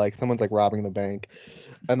they're like someone's like robbing the bank,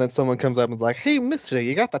 and then someone comes up and is like, "Hey, Mister,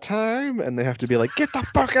 you got the time?" And they have to be like, "Get the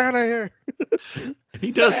fuck out of here!"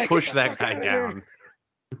 He does Hey, get push the that fuck guy outta here.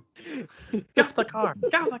 down. Get off the car!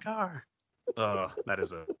 Get off the car! Oh, that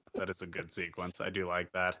is a good sequence. I do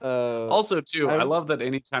like that. Also, too, I I'm love that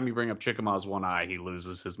anytime you bring up Chickamau's one eye, he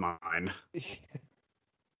loses his mind.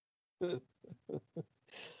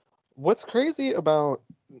 What's crazy about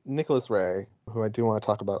Nicholas Ray, who I do want to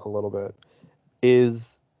talk about a little bit,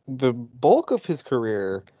 is the bulk of his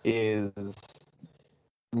career is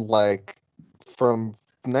like from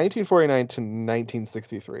 1949 to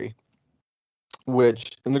 1963,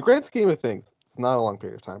 which, in the grand scheme of things, it's not a long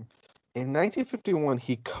period of time. In 1951,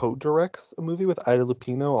 he co-directs a movie with Ida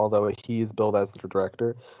Lupino, although he is billed as the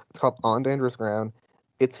director. It's called On Dangerous Ground.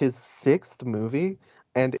 It's his sixth movie,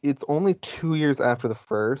 and it's only 2 years after the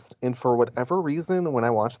first. And for whatever reason, when I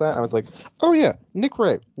watched that, I was like, "Oh yeah, Nick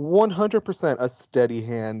Ray, 100% a steady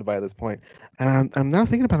hand by this point." And I'm now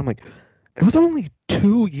thinking about it, I'm like, it was only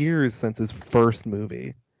 2 years since his first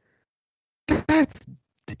movie. That's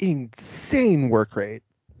insane work rate.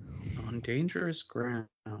 On Dangerous Ground.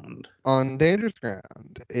 On Dangerous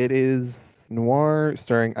Ground, it is noir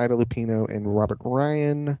starring Ida Lupino and Robert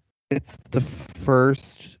Ryan. It's the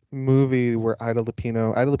first movie where Ida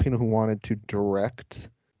Lupino, who wanted to direct,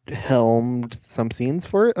 helmed some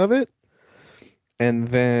scenes of it, and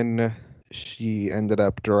then she ended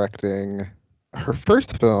up directing her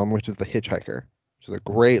first film, which is The Hitchhiker, which is a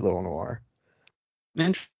great little noir.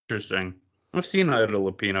 Interesting. I've seen Ida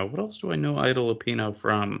Lupino. What else do I know Ida Lupino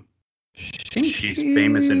from? I think she's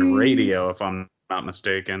famous in radio, if I'm not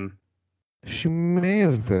mistaken. She may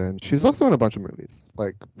have been. She's also in a bunch of movies,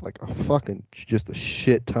 like just a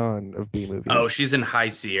shit ton of B movies. Oh, she's in High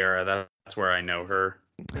Sierra. That's where I know her.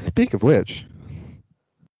 Speak of which,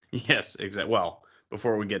 Yes, exactly. Well,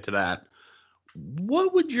 before we get to that,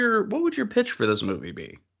 what would your pitch for this movie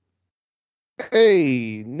be?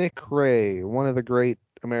 hey, Nick Ray, one of the great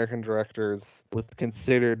American directors, was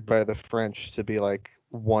considered by the French to be like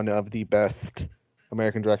one of the best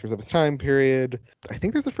American directors of his time period. I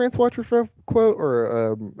think there's a Francois Truffaut quote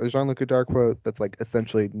or a Jean-Luc Godard quote that's like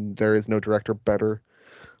essentially there is no director better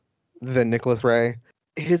than Nicholas Ray.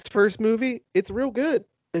 His first movie, it's real good.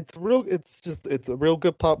 It's a real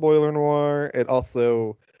good pot boiler noir. It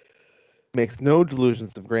also makes no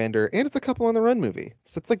delusions of grandeur, and it's a couple on the run movie.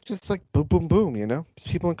 So it's like just like boom, boom, boom, just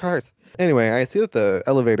people in cars. Anyway, I see that the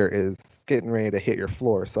elevator is getting ready to hit your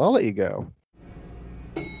floor, so I'll let you go.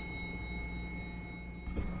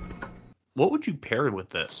 What would you pair with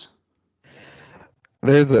this?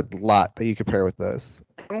 There's a lot that you could pair with this.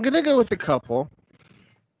 I'm gonna go with a couple.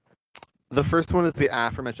 The first one is the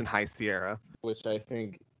aforementioned High Sierra, which I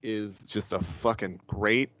think is just a fucking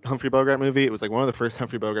great Humphrey Bogart movie. It was like one of the first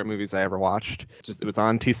Humphrey Bogart movies I ever watched. It was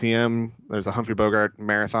on TCM. There's a Humphrey Bogart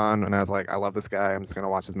marathon, and I was like, I love this guy. I'm just gonna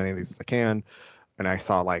watch as many of these as I can. And I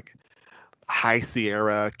saw like High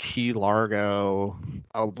Sierra, Key Largo,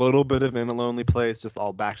 a little bit of In a Lonely Place, just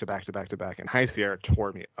all back to back to back to back. And High Sierra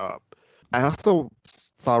tore me up. I also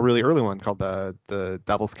saw a really early one called the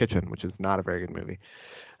Devil's Kitchen, which is not a very good movie,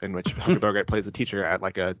 in which Humphrey Bogart plays a teacher at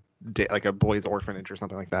like a boys' orphanage or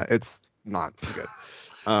something like that. It's not good.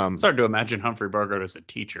 It's hard to imagine Humphrey Bogart as a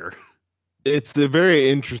teacher. It's a very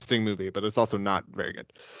interesting movie, but it's also not very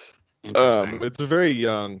good. Interesting. It's a very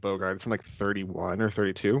young Bogart. It's from like 31 or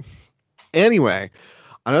 32. Anyway,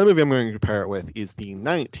 another movie I'm going to compare it with is the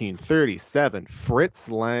 1937 Fritz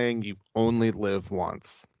Lang You Only Live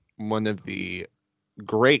Once. One of the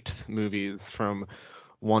great movies from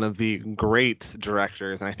one of the great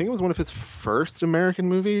directors. And I think it was one of his first American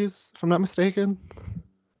movies, if I'm not mistaken.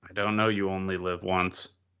 I don't know. You Only Live Once.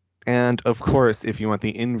 And of course, if you want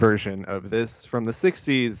the inversion of this from the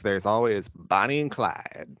 60s, there's always Bonnie and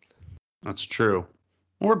Clyde. That's true.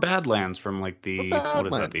 Or Badlands from like the, what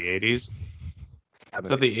is that, the 80s? 70s. Is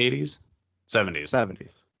that the 80s? 70s.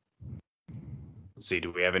 70s. Let's see,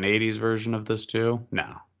 do we have an 80s version of this too?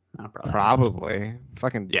 No. Not probably. Probably.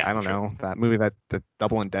 Fucking, Yeah, I don't sure. know. That movie, the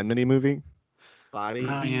Double Indemnity movie. Body.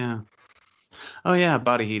 Oh, yeah. Oh, yeah,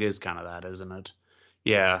 Body Heat is kind of that, isn't it?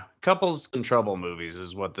 Yeah, couples in trouble movies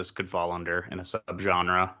is what this could fall under in a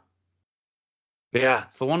subgenre. But yeah,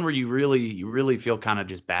 it's the one where you really feel kind of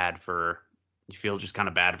just bad for, you feel just kind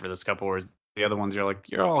of bad for this couple, whereas the other ones you're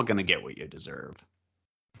like, you're all gonna get what you deserve.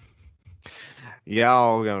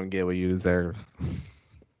 Y'all gonna get what you deserve.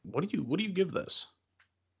 What do you give this?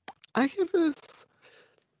 I give this.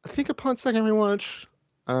 I think upon second rewatch,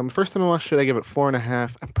 first time I watched it, I give it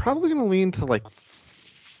 4.5. I'm probably gonna lean to like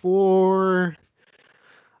 4.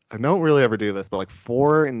 I don't really ever do this, but like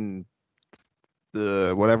 4 and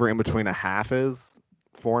the whatever in between a half is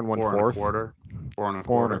 4 and 1/4. 4 1/4. 4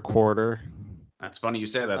 4 and a quarter. That's funny you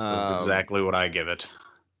say that. That's exactly what I give it.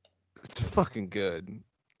 It's fucking good.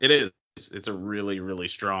 It is. It's a really, really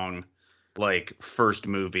strong, like, first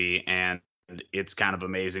movie, and it's kind of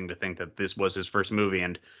amazing to think that this was his first movie,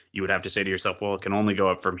 and you would have to say to yourself, well, it can only go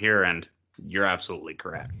up from here, and you're absolutely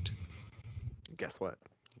correct. Guess what?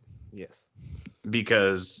 Yes.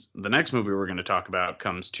 Because the next movie we're going to talk about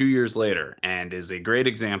comes 2 years later and is a great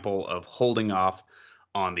example of holding off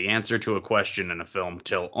on the answer to a question in a film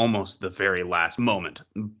till almost the very last moment.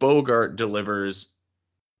 Bogart delivers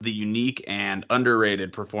the unique and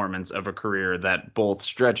underrated performance of a career that both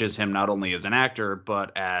stretches him not only as an actor,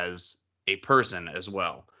 but as a person as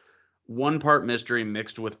well. One part mystery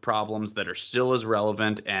mixed with problems that are still as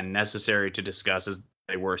relevant and necessary to discuss as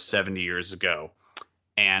they were 70 years ago.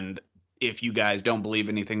 And if you guys don't believe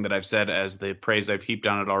anything that I've said as the praise I've heaped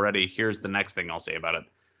on it already, here's the next thing I'll say about it.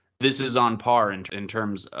 This is on par in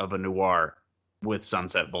terms of a noir with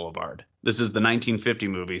Sunset Boulevard. This is the 1950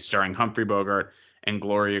 movie starring Humphrey Bogart and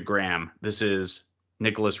Gloria Graham. This is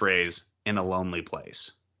Nicholas Ray's In a Lonely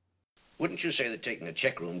Place. Wouldn't you say that taking a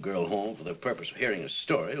checkroom girl home for the purpose of hearing a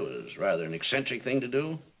story was rather an eccentric thing to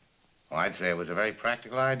do? Well, I'd say it was a very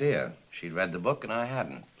practical idea. She'd read the book and I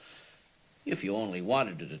hadn't. If you only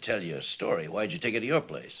wanted her to tell you a story, why'd you take her to your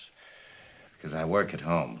place? Because I work at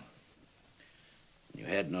home. You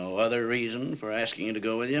had no other reason for asking her to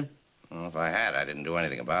go with you? Well, if I had, I didn't do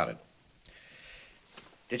anything about it.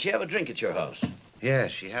 Did she have a drink at your house?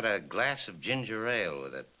 Yes, she had a glass of ginger ale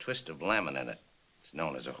with a twist of lemon in it. It's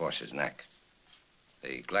known as a horse's neck.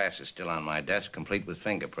 The glass is still on my desk, complete with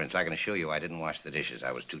fingerprints. I can assure you I didn't wash the dishes.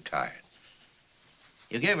 I was too tired.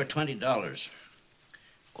 You gave her $20.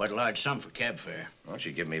 Quite a large sum for cab fare. Well,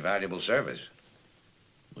 she gave me valuable service.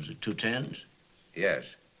 Was it 2 tens? Yes,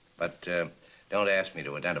 but don't ask me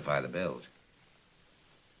to identify the bills.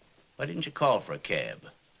 Why didn't you call for a cab?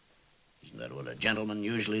 Isn't that what a gentleman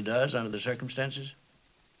usually does under the circumstances?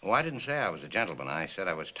 Well, I didn't say I was a gentleman. I said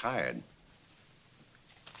I was tired.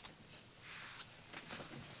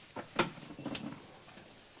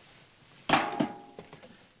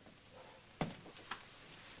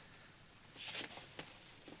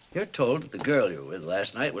 You're told that the girl you were with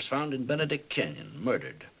last night was found in Benedict Canyon,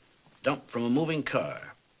 murdered, dumped from a moving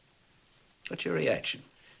car. What's your reaction?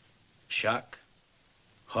 Shock?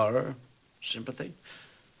 Horror? Sympathy?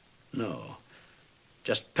 No.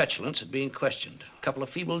 Just petulance at being questioned. A couple of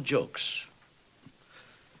feeble jokes.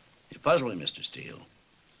 You puzzle me, Mr. Steele.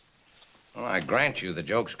 Well, I grant you the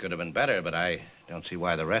jokes could have been better, but I don't see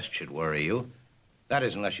why the rest should worry you. That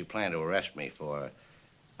is, unless you plan to arrest me for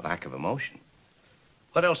lack of emotion.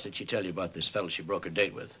 What else did she tell you about this fellow she broke her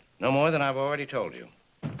date with? No more than I've already told you.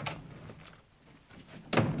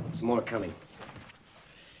 Some more coming.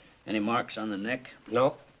 Any marks on the neck?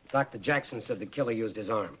 No. Dr. Jackson said the killer used his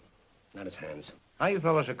arm, not his hands. How you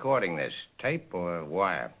fellas recording this? Tape or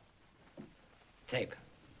wire? Tape.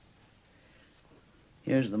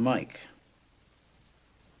 Here's the mic.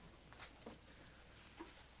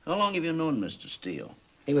 How long have you known Mr. Steele?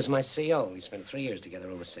 He was my CO. We spent 3 years together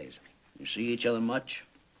overseas. You see each other much?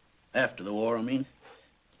 After the war, I mean?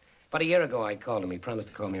 About a year ago, I called him. He promised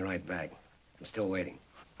to call me right back. I'm still waiting.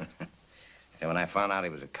 And when I found out he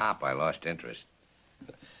was a cop, I lost interest.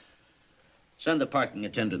 Send the parking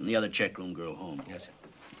attendant and the other checkroom girl home. Yes,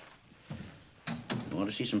 sir. You want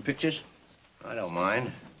to see some pictures? I don't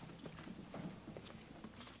mind.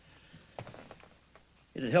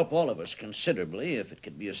 It'd help all of us considerably if it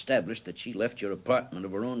could be established that she left your apartment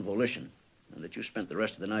of her own volition and that you spent the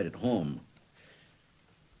rest of the night at home.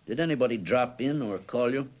 Did anybody drop in or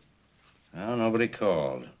call you? No, nobody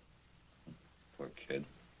called. Poor kid.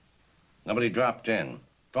 Nobody dropped in.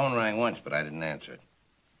 Phone rang once, but I didn't answer it.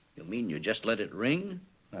 You mean you just let it ring?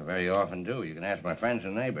 I very often do. You can ask my friends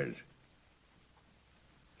and neighbors.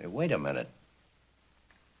 Hey, wait a minute.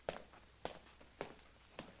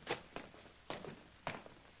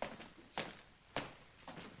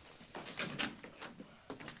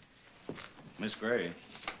 Miss Gray.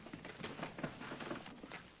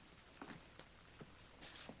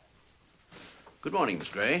 Good morning, Miss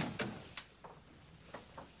Gray.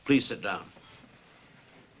 Please sit down.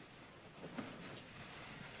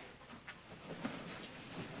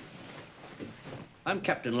 I'm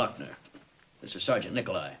Captain Luckner. This is Sergeant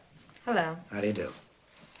Nikolai. Hello. How do you do?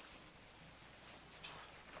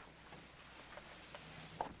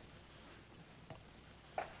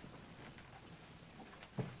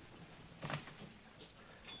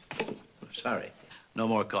 Sorry. No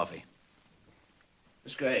more coffee.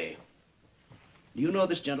 Miss Gray, do you know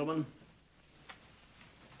this gentleman?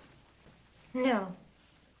 No.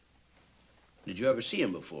 Did you ever see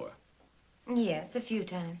him before? Yes, a few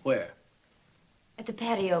times. Where? At the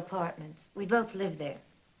patio apartments. We both live there.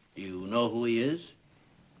 Do you know who he is?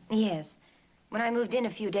 Yes. When I moved in a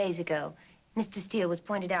few days ago, Mr. Steele was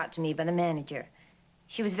pointed out to me by the manager.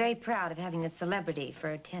 She was very proud of having a celebrity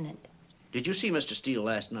for a tenant. Did you see Mr. Steele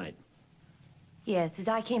last night? Yes, as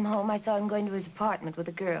I came home, I saw him going to his apartment with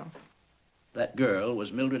a girl. That girl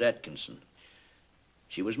was Mildred Atkinson.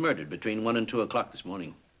 She was murdered between 1 and 2 o'clock this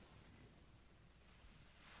morning.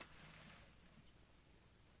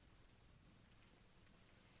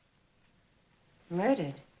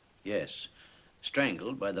 Murdered? Yes.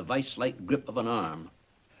 Strangled by the vice-like grip of an arm.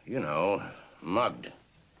 You know, mugged.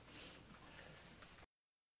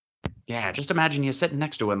 Yeah, just imagine you sitting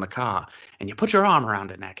next to her in the car, and you put your arm around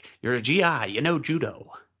her neck. You're a GI, you know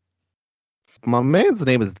judo. My man's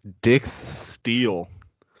name is Dick Steele.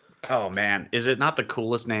 Oh, man. Is it not the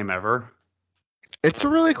coolest name ever? It's a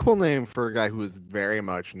really cool name for a guy who is very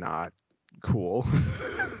much not cool.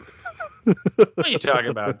 What are you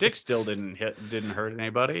talking about? Dick still didn't hurt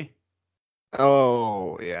anybody.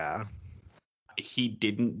 Oh, yeah. He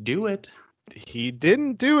didn't do it. He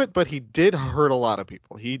didn't do it, but he did hurt a lot of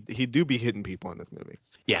people. He do be hitting people in this movie.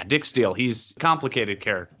 Yeah, Dick Steele. He's a complicated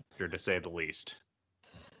character, to say the least.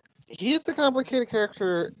 He is a complicated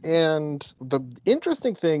character, and the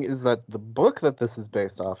interesting thing is that the book that this is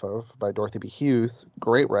based off of, by Dorothy B. Hughes,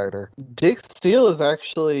 great writer, Dick Steele is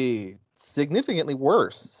actually significantly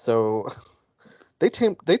worse. So they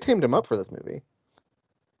tamed him up for this movie.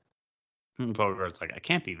 Bogart's like, I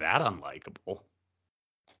can't be that unlikable.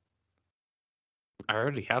 I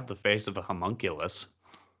already have the face of a homunculus.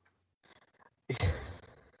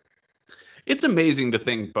 It's amazing to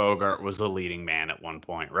think Bogart was a leading man at one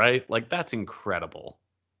point, right? Like, that's incredible.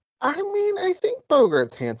 I mean, I think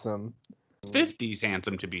Bogart's handsome. 50s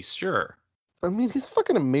handsome, to be sure. I mean, he's a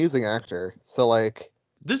fucking amazing actor. So, like...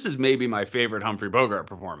 This is maybe my favorite Humphrey Bogart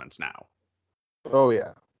performance now. Oh,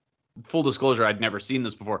 yeah. Full disclosure, I'd never seen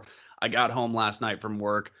this before. I got home last night from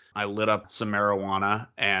work. I lit up some marijuana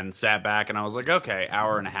and sat back, and I was like, okay,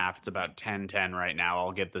 hour and a half. It's about 10:10 right now.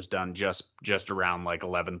 I'll get this done just around like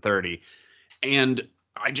 11:30. And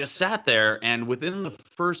I just sat there, and within the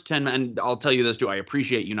first 10 minutes, and I'll tell you this too, I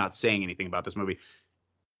appreciate you not saying anything about this movie.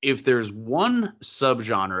 If there's one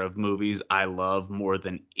subgenre of movies I love more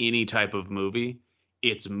than any type of movie,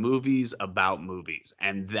 it's movies about movies.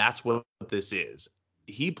 And that's what this is.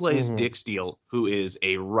 He plays Dick Steele, who is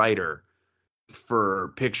a writer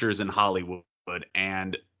for pictures in Hollywood.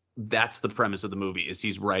 And that's the premise of the movie, is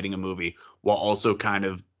he's writing a movie while also kind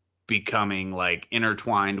of becoming like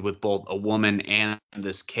intertwined with both a woman and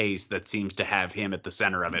this case that seems to have him at the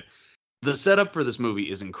center of it. The setup for this movie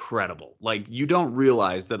is incredible. Like, you don't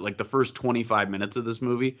realize that like the first 25 minutes of this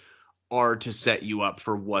movie are to set you up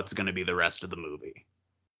for what's going to be the rest of the movie.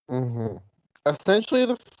 Essentially,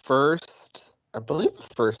 I believe the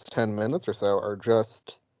first 10 minutes or so are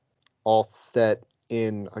just all set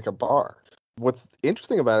in like a bar. What's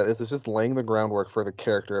interesting about it is it's just laying the groundwork for the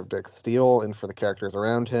character of Dick Steele and for the characters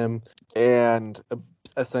around him. And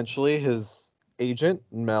essentially his agent,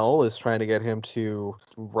 Mel, is trying to get him to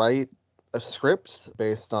write a script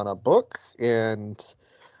based on a book. And,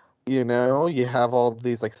 you know, you have all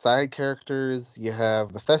these like side characters. You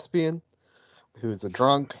have the thespian, who's a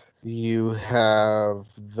drunk. You have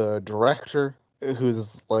the director,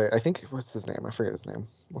 who's like, I think, what's his name? I forget his name.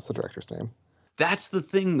 What's the director's name? That's the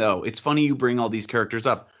thing, though. It's funny you bring all these characters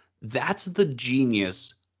up. That's the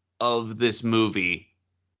genius of this movie,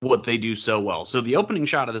 what they do so well. So the opening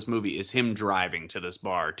shot of this movie is him driving to this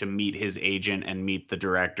bar to meet his agent and meet the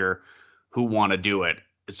director who want to do it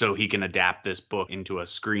so he can adapt this book into a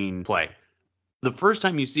screenplay. The first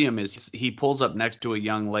time you see him is he pulls up next to a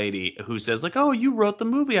young lady who says like, "Oh, you wrote the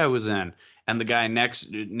movie I was in." And the guy next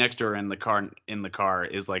to her in the car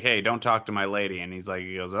is like, "Hey, don't talk to my lady." And he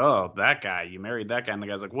goes, "Oh, that guy, you married that guy." And the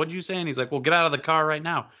guy's like, "What'd you say?" And he's like, "Well, get out of the car right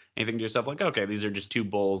now." And you think to yourself like, "Okay, these are just two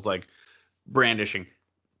bulls like brandishing."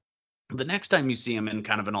 The next time you see him in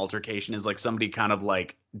kind of an altercation is like somebody kind of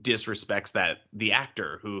like disrespects the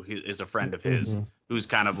actor who is a friend of his, who's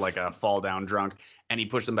kind of like a fall down drunk, and he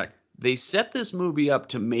pushes them back. They set this movie up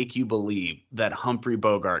to make you believe that Humphrey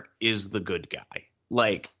Bogart is the good guy.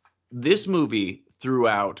 Like, this movie,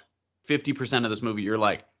 throughout 50% of this movie, you're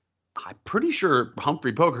like, I'm pretty sure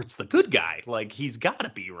Humphrey Bogart's the good guy. Like, he's got to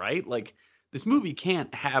be, right? Like, this movie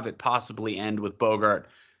can't have it possibly end with Bogart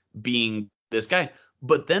being this guy.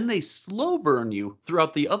 But then they slow burn you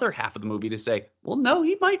throughout the other half of the movie to say, well, no,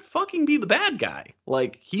 he might fucking be the bad guy.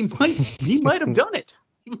 Like, he might have done it.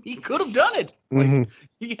 He could have done it. Like,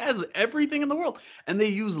 he has everything in the world. And they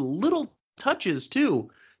use little touches, too,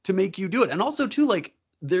 to make you do it. And also, too, like,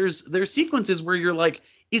 there's sequences where you're like,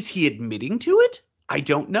 is he admitting to it? I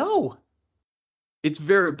don't know. It's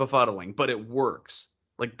very befuddling, but it works.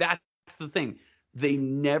 Like, that's the thing. They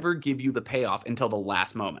never give you the payoff until the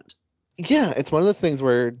last moment. Yeah, it's one of those things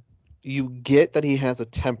where you get that he has a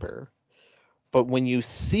temper, but when you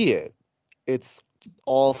see it, it's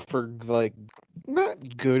all for, like,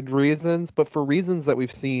 not good reasons, but for reasons that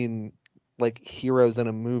we've seen, like, heroes in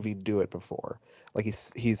a movie do it before. Like,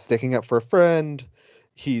 he's sticking up for a friend.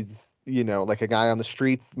 He's, you know, like a guy on the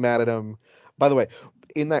streets mad at him. By the way,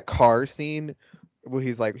 in that car scene where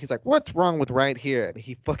he's like, what's wrong with right here? And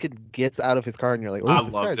he fucking gets out of his car, and you're like,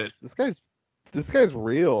 oh, this guy's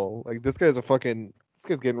real. Like, this guy's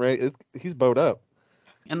getting ready. He's bowed up.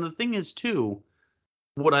 And the thing is, too,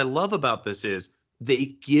 what I love about this is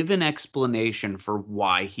they give an explanation for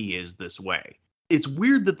why he is this way. It's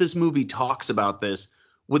weird that this movie talks about this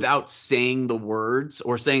without saying the words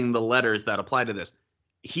or saying the letters that apply to this.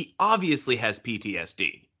 He obviously has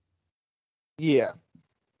PTSD. Yeah.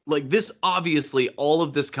 Like, this, obviously, all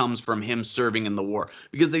of this comes from him serving in the war.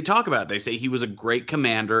 Because they talk about it. They say he was a great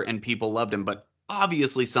commander and people loved him. But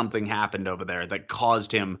obviously something happened over there that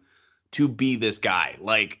caused him to be this guy.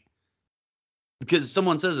 Like, because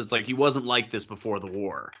someone says it's like he wasn't like this before the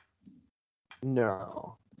war.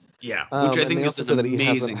 No. Yeah, which I think is also that amazing. He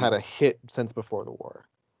hasn't had a hit since before the war.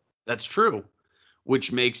 That's true,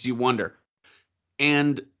 which makes you wonder.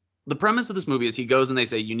 And the premise of this movie is he goes and they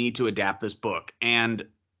say, you need to adapt this book. And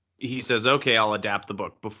he says, okay, I'll adapt the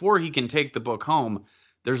book. Before he can take the book home,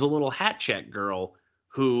 there's a little hat check girl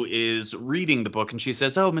who is reading the book. And she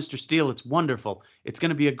says, oh, Mr. Steele, it's wonderful. It's going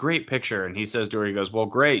to be a great picture. And he says to her, he goes, well,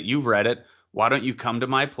 great. You've read it. Why don't you come to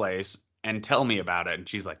my place and tell me about it? And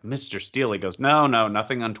she's like, Mr. Steele. He goes, no,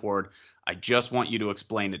 nothing untoward. I just want you to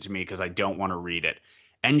explain it to me because I don't want to read it.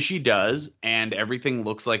 And she does, and everything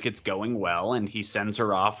looks like it's going well. And he sends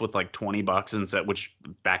her off with like $20 and said, which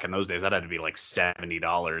back in those days, that had to be like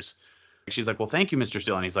 $70. She's like, well, thank you, Mr.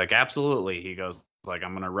 Steele. And he's like, absolutely. He goes, like,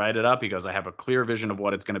 I'm going to write it up. He goes, I have a clear vision of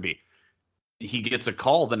what it's going to be. He gets a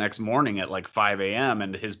call the next morning at like 5 a.m.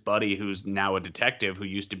 and his buddy, who's now a detective who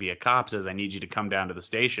used to be a cop, says, I need you to come down to the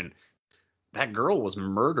station. That girl was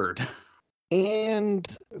murdered. And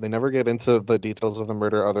they never get into the details of the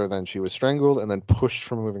murder other than she was strangled and then pushed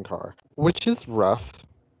from a moving car, which is rough.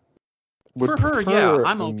 For her, yeah,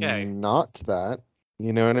 I'm okay. Not that.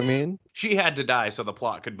 You know what I mean? She had to die so the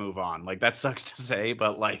plot could move on. Like, that sucks to say,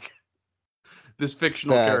 but like, this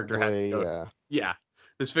fictional character had to go. Yeah.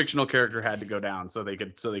 This fictional character had to go down so they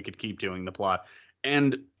could keep doing the plot.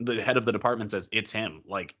 And the head of the department says it's him.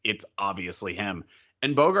 Like, it's obviously him.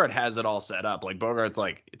 And Bogart has it all set up. Like, Bogart's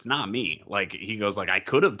like, it's not me. Like, he goes, like, I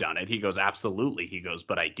could have done it. He goes, absolutely. He goes,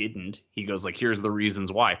 but I didn't. He goes, like, here's the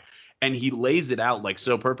reasons why. And he lays it out, like,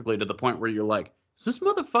 so perfectly to the point where you're like, is this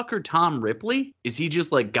motherfucker Tom Ripley? Is he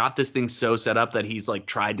just, like, got this thing so set up that he's, like,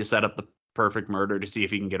 tried to set up the perfect murder to see if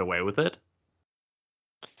he can get away with it?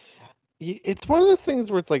 It's one of those things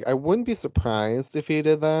where it's like, I wouldn't be surprised if he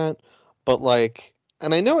did that. But, like,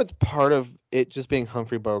 and I know it's part of it just being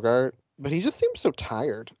Humphrey Bogart, but he just seems so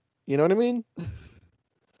tired. You know what I mean?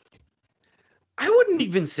 I wouldn't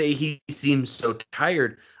even say he seems so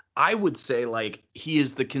tired. I would say, like, he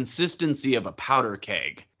is the consistency of a powder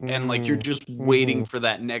keg. And, like, you're just waiting for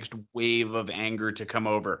that next wave of anger to come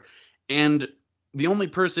over. And the only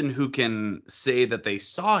person who can say that they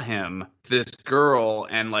saw him, this girl,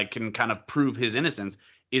 and, like, can kind of prove his innocence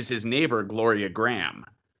is his neighbor, Gloria Graham,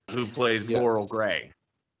 who plays Laurel Gray.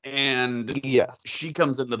 And she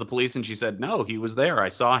comes into the police and she said, no, he was there. I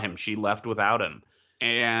saw him. She left without him.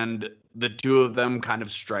 And the two of them kind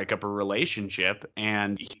of strike up a relationship.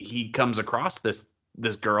 And he comes across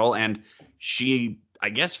this girl, and she, I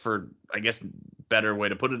guess better way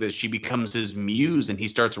to put it is she becomes his muse, and he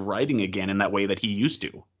starts writing again in that way that he used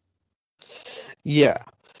to. Yeah.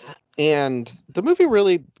 And the movie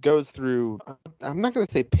really goes through, I'm not going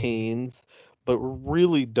to say pains, but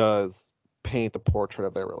really does paint the portrait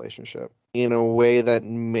of their relationship in a way that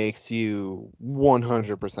makes you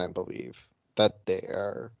 100% believe that they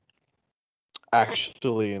are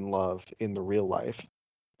actually in love in the real life.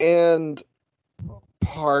 And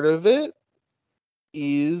part of it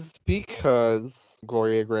is because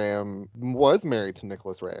Gloria Graham was married to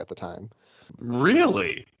Nicholas Ray at the time.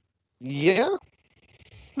 Really? Yeah.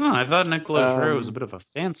 Oh, I thought Nicholas Ray was a bit of a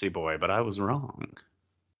fancy boy, but I was wrong.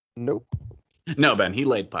 Nope. No, Ben, he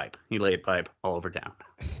laid pipe. He laid pipe all over town.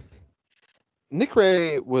 Nick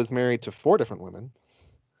Ray was married to 4 different women.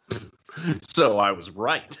 So I was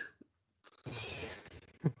right.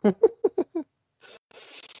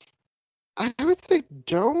 I would say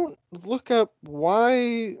don't look up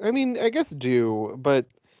why. I mean, I guess do, but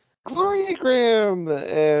Gloria Graham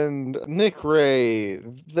and Nick Ray,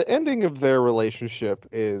 the ending of their relationship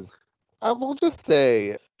is, I will just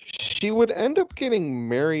say, she would end up getting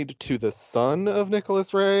married to the son of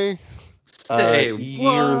Nicholas Ray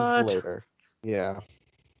years later. Yeah.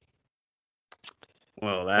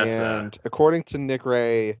 Well, that's and according to Nick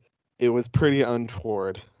Ray, it was pretty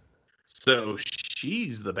untoward. So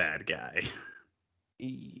she's the bad guy.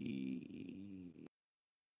 Yes.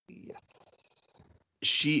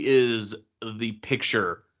 She is the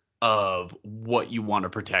picture of what you want to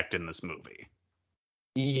protect in this movie.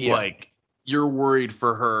 Yeah. Like, you're worried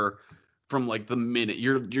for her from like the minute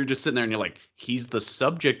you're just sitting there and you're like, he's the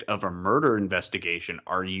subject of a murder investigation.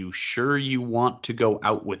 Are you sure you want to go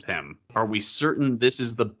out with him? Are we certain this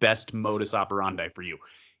is the best modus operandi for you?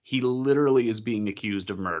 He literally is being accused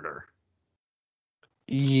of murder.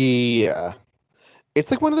 Yeah. It's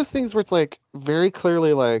like one of those things where it's like very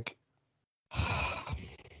clearly like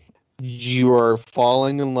you are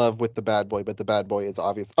falling in love with the bad boy, but the bad boy is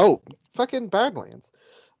obvious. Oh, fucking Badlands.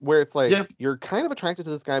 Where it's like you're kind of attracted to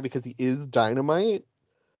this guy because he is dynamite,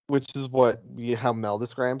 which is what how Mel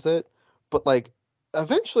describes it. But like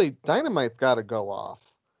eventually dynamite's got to go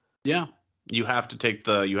off. Yeah. You have to take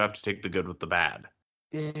the good with the bad.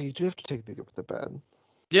 Yeah, you do have to take the good with the bad.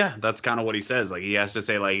 Yeah, that's kind of what he says. Like, he has to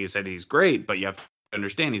say, like, he said he's great, but you have to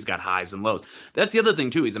understand he's got highs and lows. That's the other thing,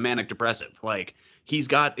 too. He's a manic depressive. Like, he's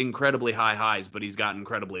got incredibly high highs, but he's got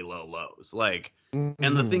incredibly low lows. Like,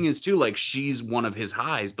 and the thing is, too, like, she's one of his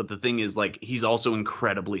highs, but the thing is, like, he's also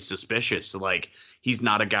incredibly suspicious. So, like, he's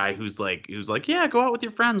not a guy who's like, yeah, go out with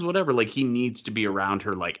your friends, whatever. Like, he needs to be around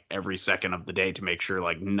her, like, every second of the day to make sure,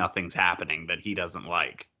 like, nothing's happening that he doesn't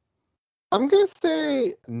like. I'm going to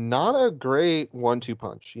say not a great 1-2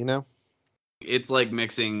 punch, you know? It's like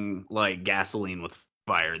mixing like gasoline with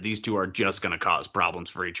fire. These two are just going to cause problems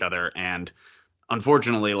for each other. And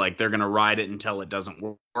unfortunately, like they're going to ride it until it doesn't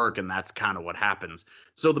work. And that's kind of what happens.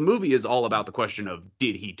 So the movie is all about the question of,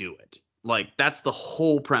 did he do it? Like that's the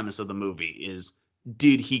whole premise of the movie is,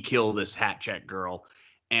 did he kill this hat check girl?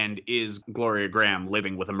 And is Gloria Graham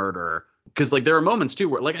living with a murderer? Because like there are moments too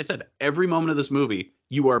where, like I said, every moment of this movie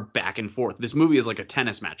you are back and forth. This movie is like a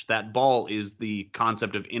tennis match. That ball is the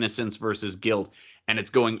concept of innocence versus guilt, and it's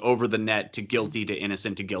going over the net to guilty to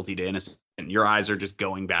innocent to guilty to innocent. Your eyes are just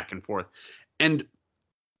going back and forth, and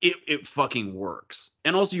it fucking works.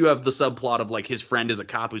 And also you have the subplot of like his friend is a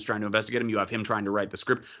cop who's trying to investigate him. You have him trying to write the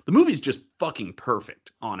script. The movie's just fucking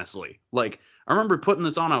perfect, honestly. Like I remember putting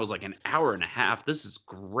this on, I was like an hour and a half. This is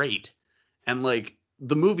great, and like.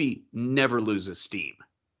 The movie never loses steam.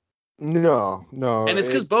 No. And it's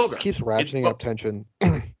because Bogart keeps ratcheting up tension.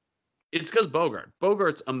 It's because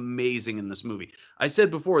Bogart's amazing in this movie. I said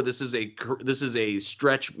before, this is a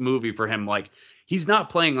stretch movie for him. Like he's not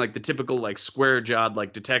playing like the typical like square jawed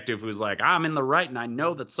like detective who's like, I'm in the right and I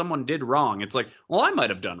know that someone did wrong. It's like, well, I might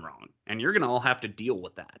have done wrong, and you're gonna all have to deal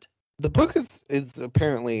with that. The book is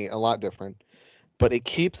apparently a lot different, but it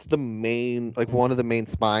keeps the main like one of the main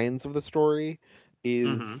spines of the story.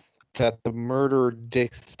 Is that the murderer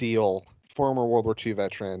Dick Steele, former World War II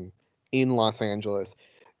veteran in Los Angeles,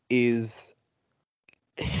 is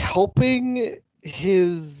helping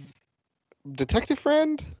his detective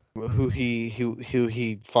friend who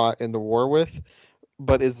he fought in the war with,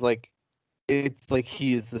 but is like it's like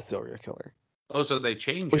he is the serial killer. Oh, so they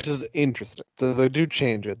change which is interesting. So they do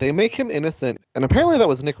change it. They make him innocent, and apparently that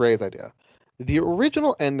was Nick Ray's idea. The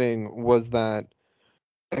original ending was that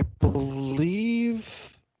I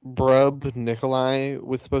believe Brub Nikolai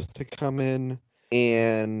was supposed to come in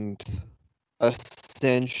and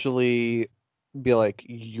essentially be like,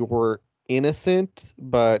 you're innocent,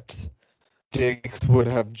 but Diggs would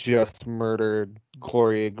have just murdered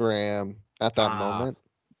Gloria Graham at that moment,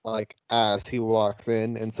 like as he walks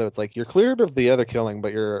in. And so it's like, you're cleared of the other killing,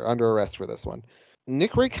 but you're under arrest for this one.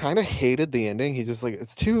 Nick Ray kind of hated the ending. He just like,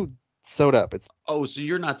 it's too sewed up. So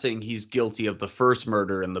you're not saying he's guilty of the first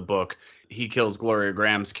murder in the book. He kills Gloria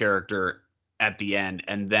Graham's character at the end,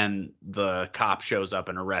 and then the cop shows up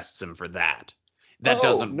and arrests him for that. That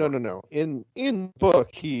doesn't work. No. In the book,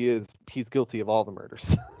 he's guilty of all the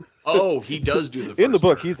murders. He does do the first in the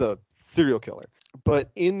book, murder. He's a serial killer. But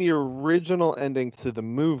in the original ending to the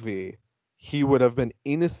movie, he would have been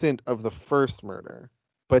innocent of the first murder,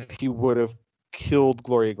 but he would have killed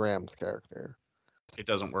Gloria Graham's character. It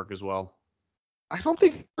doesn't work as well. I don't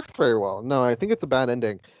think it works very well. No, I think it's a bad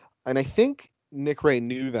ending. And I think Nick Ray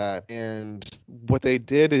knew that. And what they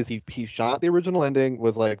did is he shot the original ending,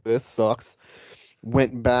 was like, this sucks.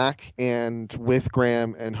 Went back and with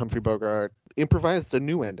Graham and Humphrey Bogart improvised a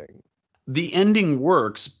new ending. The ending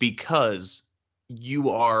works because you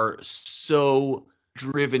are so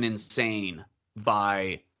driven insane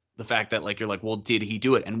by the fact that like you're like, well, did he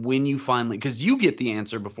do it? And when you finally, because you get the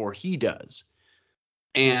answer before he does.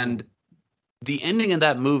 And the ending of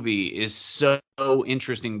that movie is so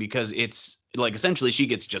interesting because it's like essentially she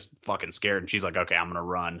gets just fucking scared and she's like, okay, I'm gonna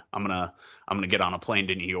run. I'm gonna get on a plane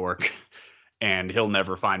to New York and he'll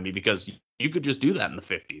never find me, because you could just do that in the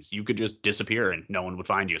 50s. You could just disappear and no one would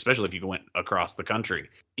find you, especially if you went across the country.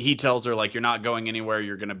 He tells her like, you're not going anywhere,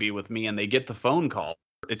 you're gonna be with me. And they get the phone call.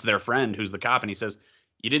 It's their friend who's the cop, and he says,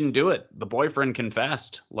 you didn't do it. The boyfriend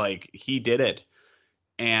confessed, like he did it.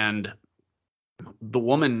 And the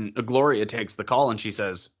woman, Gloria, takes the call and she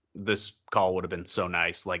says, this call would have been so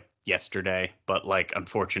nice like yesterday, but like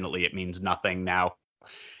unfortunately it means nothing now.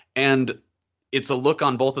 And it's a look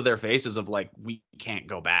on both of their faces of like, we can't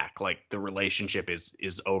go back. Like the relationship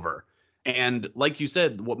is over. And like you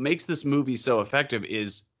said, what makes this movie so effective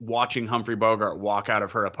is watching Humphrey Bogart walk out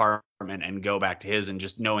of her apartment and go back to his, and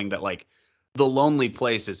just knowing that like the lonely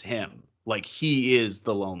place is him. Like he is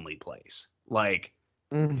the lonely place. Like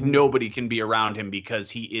nobody can be around him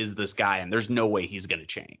because he is this guy, and there's no way he's going to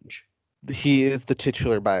change. He is the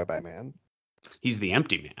titular bye-bye man. He's the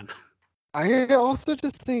empty man. I also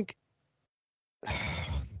just think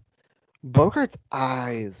Bogart's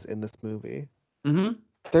eyes in this movie.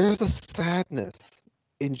 There's a sadness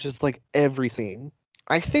in just like every scene.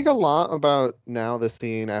 I think a lot about now the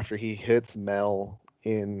scene after he hits Mel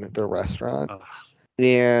in the restaurant,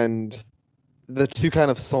 and the two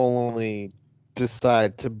kind of solemnly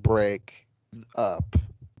decide to break up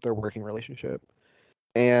their working relationship,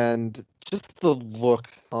 and just the look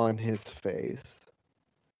on his face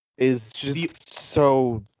is just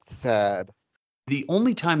so sad. The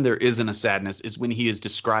only time there isn't a sadness is when he is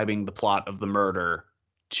describing the plot of the murder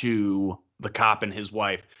to the cop and his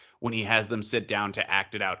wife, when he has them sit down to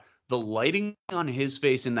act it out. The lighting on his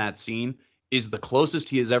face in that scene is the closest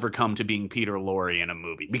he has ever come to being Peter Lorre in a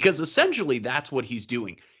movie, because essentially that's what he's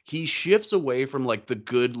doing. He shifts away from like the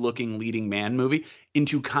good looking leading man movie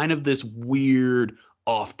into kind of this weird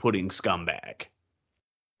off-putting scumbag.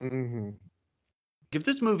 If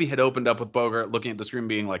this movie had opened up with Bogart looking at the screen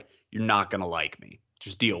being like, you're not going to like me,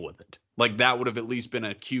 just deal with it, like that would have at least been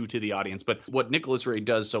a cue to the audience. But what Nicholas Ray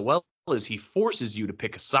does so well is he forces you to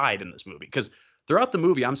pick a side in this movie, because throughout the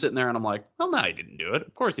movie, I'm sitting there and I'm like, well, no, he didn't do it.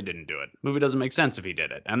 Of course he didn't do it. The movie doesn't make sense if he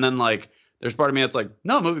did it. And then like, there's part of me that's like,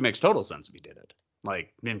 no, the movie makes total sense if he did it.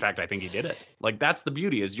 Like, in fact, I think he did it. Like, that's the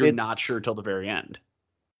beauty, is you're not sure till the very end.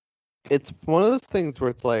 It's one of those things where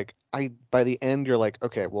it's like, by the end, you're like,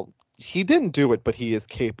 okay, well, he didn't do it, but he is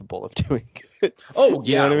capable of doing it. Oh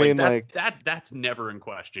yeah, you know what I mean? That's never in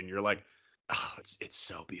question. You're like, oh, it's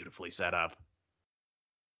so beautifully set up.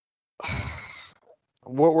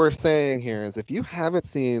 What we're saying here is, if you haven't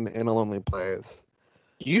seen In a Lonely Place,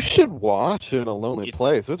 you should watch In a Lonely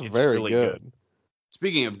Place. It's very really good.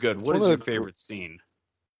 Speaking of good, what is your favorite scene?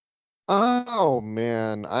 Oh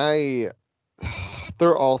man,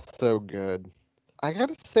 they're all so good. I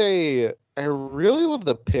gotta say, I really love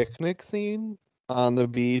the picnic scene on the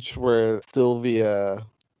beach where Sylvia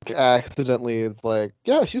accidentally is like,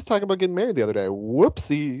 yeah, she was talking about getting married the other day.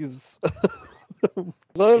 Whoopsies.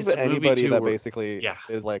 Love anybody that basically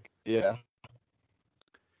is like, yeah.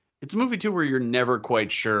 It's a movie too where you're never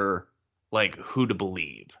quite sure like who to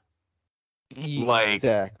believe.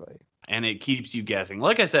 Exactly. And it keeps you guessing.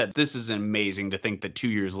 Like I said, this is amazing to think that 2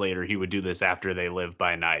 years later he would do this after They Live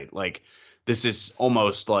by Night. Like, this is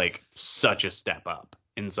almost like such a step up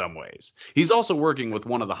in some ways. He's also working with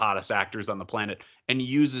one of the hottest actors on the planet, and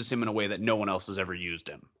uses him in a way that no one else has ever used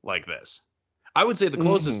him like this. I would say the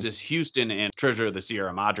closest is Houston and Treasure of the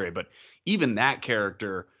Sierra Madre, but even that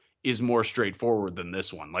character is more straightforward than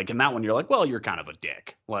this one. Like in that one, you're like, well, you're kind of a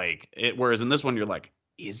dick. Whereas in this one, you're like,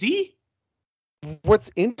 is he? What's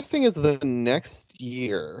interesting is the next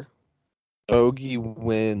year, Bogey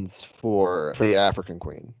wins for the African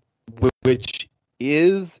Queen, which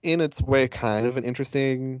is in its way kind of an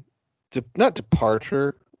interesting, not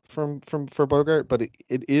departure for Bogart, but it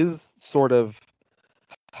is sort of,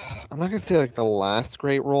 I'm not gonna say like the last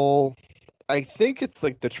great role. I think it's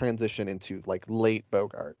like the transition into like late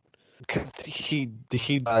Bogart, because he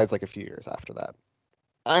dies like a few years after that.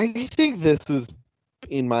 I think this is,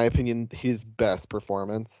 in my opinion, his best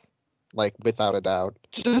performance, like without a doubt.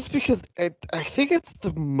 Just because I think it's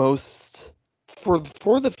the most for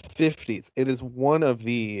the 50s, it is one of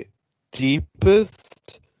the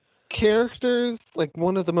deepest characters, like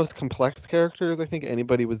one of the most complex characters I think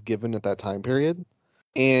anybody was given at that time period.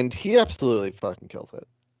 And he absolutely fucking kills it.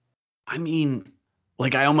 I mean,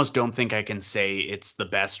 like, I almost don't think I can say it's the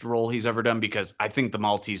best role he's ever done, because I think The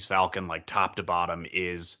Maltese Falcon, like, top to bottom,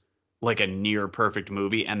 is like a near perfect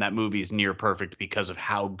movie. And that movie is near perfect because of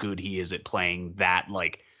how good he is at playing that,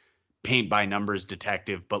 like, paint by numbers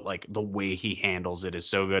detective, but like the way he handles it is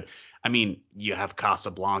so good. I mean, you have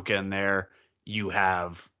Casablanca in there. You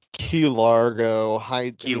have Key Largo.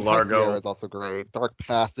 High Largo. Sierra is also great. Dark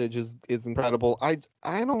Passage is incredible. I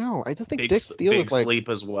don't know. I just think Dick Steele Big is like Sleep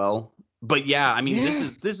as well. But yeah, I mean, Yeah.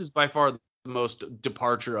 this is by far the most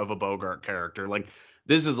departure of a Bogart character. Like,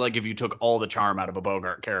 this is like if you took all the charm out of a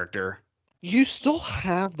Bogart character. You still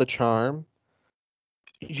have the charm.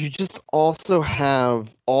 You just also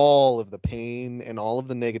have all of the pain and all of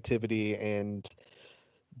the negativity, and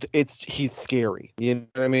he's scary. You know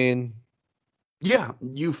what I mean? Yeah,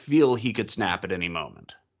 you feel he could snap at any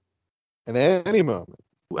moment. At any moment.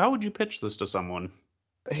 How would you pitch this to someone?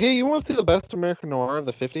 Hey, you want to see the best American noir of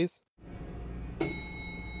the 50s?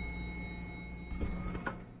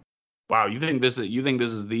 Wow, you think this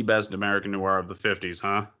is the best American noir of the 50s,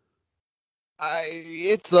 huh?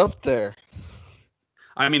 It's up there.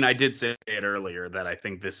 I mean, I did say it earlier that I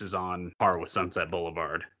think this is on par with Sunset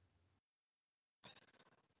Boulevard.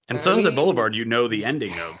 And Sunset Boulevard, you know the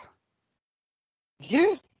ending of.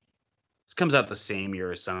 Yeah. This comes out the same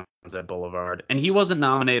year as Sunset Boulevard, and he wasn't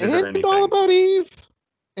nominated or And anything. All About Eve.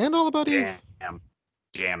 And All About Eve.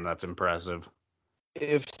 Damn, that's impressive.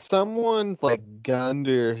 If someone's like gun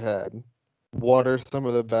to your head, what are some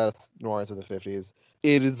of the best noirs of the 50s?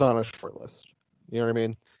 It is on a short list. You know what I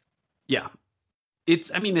mean? Yeah. It's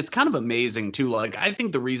kind of amazing too. Like, I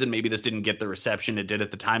think the reason maybe this didn't get the reception it did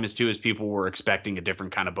at the time is people were expecting a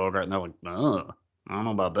different kind of Bogart, and they're like, oh, I don't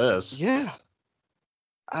know about this. Yeah.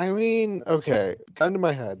 I mean, okay, gun to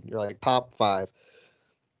my head, you're like top 5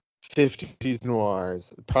 50s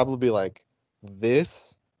noirs. Probably like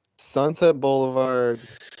this, Sunset Boulevard,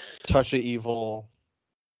 Touch of Evil,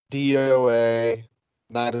 DOA,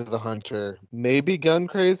 Night of the Hunter, maybe Gun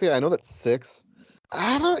Crazy. I know that's 6.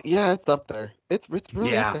 Yeah, it's up there. It's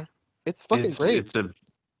really up there. It's fucking great.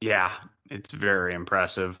 It's very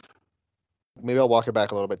impressive. Maybe I'll walk it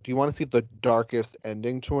back a little bit. Do you want to see the darkest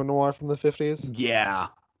ending to a noir from the 50s?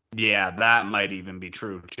 Yeah, that might even be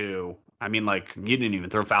true too. I mean, like, you didn't even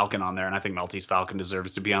throw Falcon on there, and I think Maltese Falcon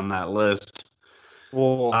deserves to be on that list.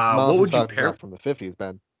 Well, what would you pair from the 50s,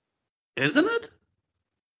 Ben? Isn't it?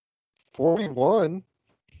 41.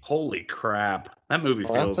 Holy crap! That movie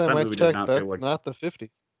Last time I does checked, not that's feel like not the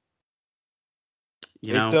 50s.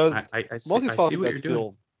 You know, it does. I see Maltese Falcon what does you're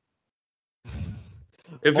doing.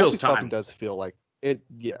 It feels Maltese Falcon time. Does feel like it.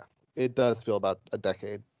 Yeah, it does feel about a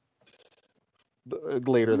decade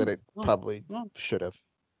later than it probably should have.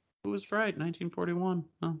 Who was right? 1941.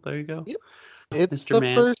 Oh, there you go. Yep. It's Mr. the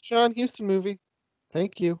Man. first John Huston movie.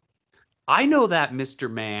 Thank you. I know that, Mr.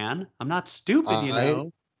 Man. I'm not stupid, you I-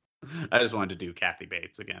 know. I just wanted to do Kathy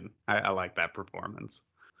Bates again. I like that performance.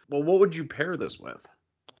 Well, what would you pair this with?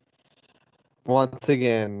 Once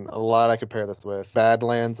again, a lot I could pair this with.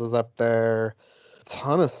 Badlands is up there.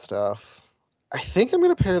 Ton of stuff. I think I'm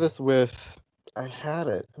gonna pair this with. I had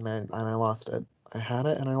it and I lost it. I had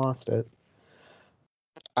it and I lost it.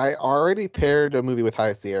 I already paired a movie with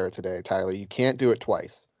High Sierra today, Tyler. You can't do it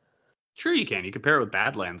twice. Sure, you can. You could pair it with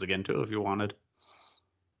Badlands again too if you wanted.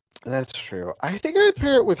 That's true. I think I'd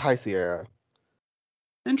pair it with High Sierra.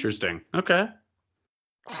 Interesting. Okay.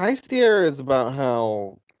 High Sierra is about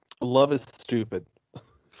how love is stupid,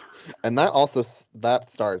 and that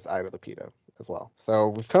stars Ida Lupino as well. So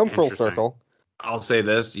we've come full Interesting. circle. I'll say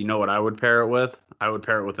this. You know what I would pair it with? I would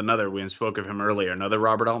pair it with another. We spoke of him earlier. Another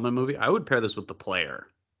Robert Altman movie. I would pair this with The Player.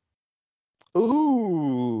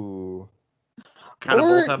 Ooh. Kind of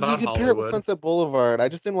Or both about you could pair it with Hollywood. Sunset Boulevard. I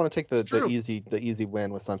just didn't want to take It's the true. easy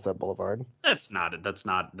win with Sunset Boulevard. That's not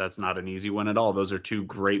an easy one at all. Those are two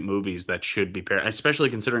great movies that should be paired,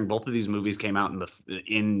 especially considering both of these movies came out in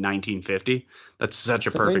 1950. That's such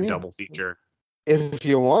a Same perfect year. double feature. If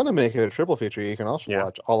you want to make it a triple feature, you can also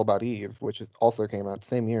watch All About Eve, which also came out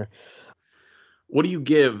same year. What do you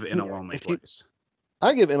give In a Lonely Place?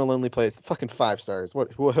 I give In a Lonely Place fucking 5 stars.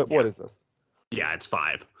 What is this? Yeah, it's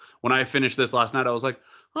 5. When I finished this last night, I was like,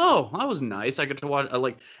 oh, that was nice. I get to watch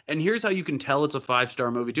and here's how you can tell it's a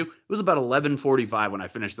 5-star movie too. It was about 11:45 when I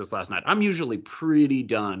finished this last night. I'm usually pretty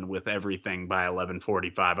done with everything by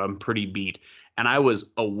 11:45. I'm pretty beat. And I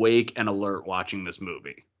was awake and alert watching this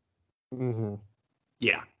movie. Mm-hmm.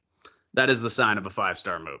 Yeah. that is the sign of a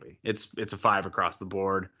 5-star movie. It's a 5 across the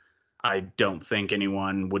board. I don't think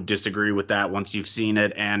anyone would disagree with that once you've seen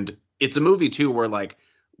it. And it's a movie too where like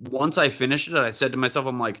once I finished it, I said to myself,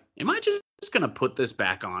 I'm like, am I just gonna put this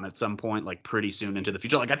back on at some point, like pretty soon into the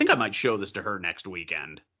future? Like I think I might show this to her next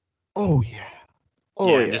weekend. Oh yeah.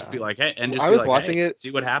 Oh yeah. Just be like, hey, and just I be was like, watching hey, it. see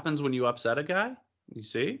what happens when you upset a guy? You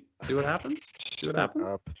see what happens? See what happens?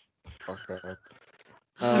 Up. Fuck up.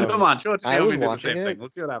 Come on, show it to me. I I'm was gonna do the watching same it. thing.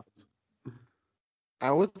 Let's see what happens. I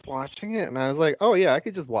was watching it and I was like, oh yeah, I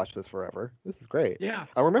could just watch this forever. This is great. Yeah.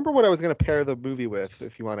 I remember what I was gonna pair the movie with.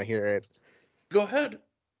 If you want to hear it, Go ahead.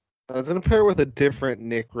 I was gonna pair it with a different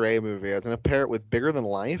Nick Ray movie. I was gonna pair it with Bigger Than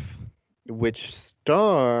Life, which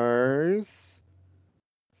stars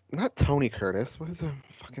not Tony Curtis. What's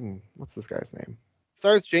this guy's name?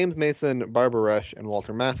 Stars James Mason, Barbara Rush, and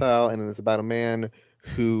Walter Matthau, and it's about a man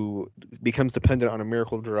who becomes dependent on a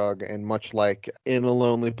miracle drug, and much like In a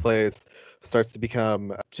Lonely Place, starts to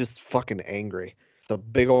become just fucking angry. It's a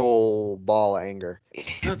big old ball of anger.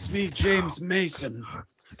 That's me, James Mason.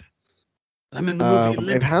 I'm in the movie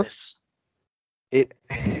Limitless. It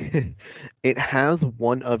has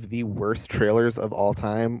one of the worst trailers of all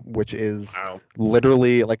time, which is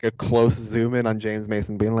literally like a close zoom in on James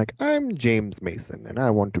Mason being like, I'm James Mason, and I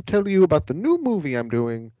want to tell you about the new movie I'm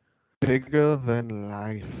doing, Bigger Than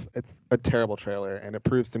Life. It's a terrible trailer, and it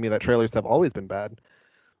proves to me that trailers have always been bad.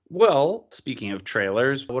 Well, speaking of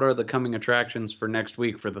trailers, what are the coming attractions for next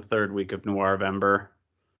week for the third week of Noirvember?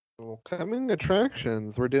 Coming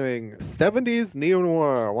attractions, we're doing 70s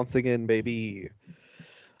neo-noir once again, baby.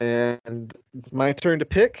 And it's my turn to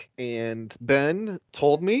pick, and Ben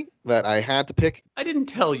told me that I had to pick. I didn't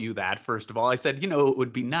tell you that, first of all. I said, it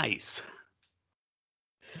would be nice.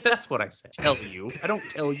 That's what I said. Tell you. I don't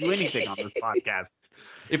tell you anything on this podcast.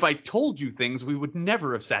 If I told you things, we would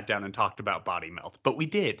never have sat down and talked about Body Melt, but we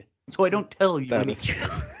did. So I don't tell you That anything. is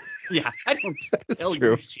true. Yeah, I don't tell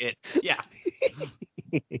true. you shit. Yeah.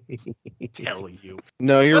 Tell you.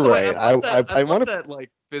 No, you're By the way, right. I I love want to. that like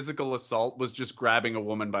physical assault was just grabbing a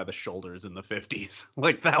woman by the shoulders in the 50s.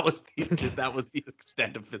 Like that was the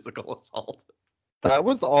extent of physical assault. That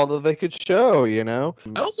was all that they could show, I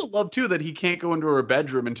also love too that he can't go into her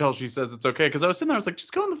bedroom until she says it's okay. Because I was sitting there, I was like,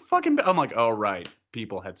 just go in the fucking bed. I'm like, oh right,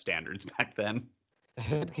 people had standards back then.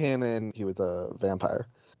 Headcanon, he was a vampire.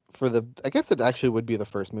 I guess it actually would be the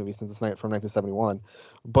first movie since it's from 1971.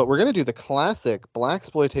 But we're gonna do the classic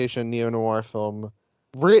blaxploitation neo-noir film,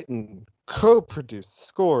 written, co-produced,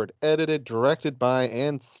 scored, edited, directed by,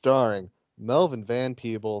 and starring Melvin Van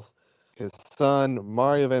Peebles. His son,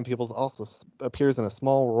 Mario Van Peebles, also appears in a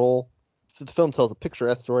small role. The film tells a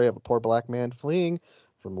picturesque story of a poor black man fleeing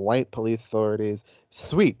from white police authorities.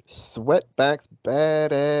 Sweet, Sweatback's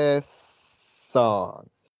badass song.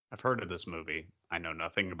 I've heard of this movie. I know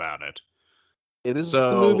nothing about it. It is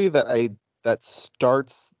the movie that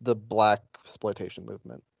starts the blaxploitation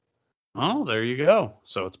movement. Oh, there you go.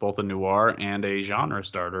 So it's both a noir and a genre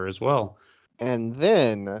starter as well. And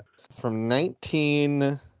then from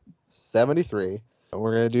 1973,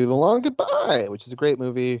 we're going to do The Long Goodbye, which is a great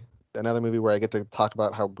movie. Another movie where I get to talk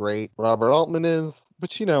about how great Robert Altman is,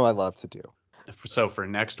 which I love to do. So for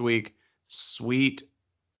next week, Sweet,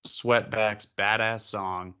 Sweatback's badass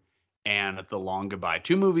song, and The Long Goodbye.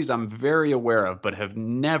 2 movies I'm very aware of, but have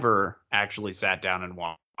never actually sat down and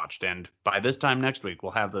watched. And by this time next week,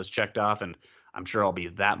 we'll have those checked off, and I'm sure I'll be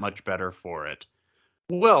that much better for it.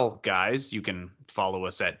 Well, guys, you can follow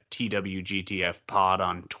us at TWGTF Pod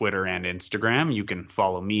on Twitter and Instagram. You can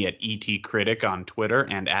follow me at ETCritic on Twitter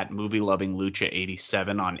and at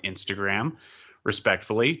MovieLovingLucha87 on Instagram,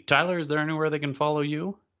 respectfully. Tyler, is there anywhere they can follow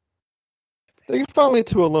you? They can follow me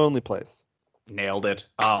to A Lonely Place. Nailed it.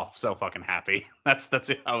 Oh, so fucking happy. That's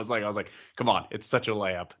it. I was like, come on, it's such a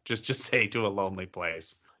layup. Just say To a Lonely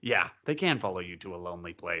Place. Yeah, they can follow you To a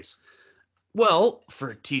Lonely Place. Well,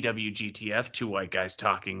 for TWGTF, Two White Guys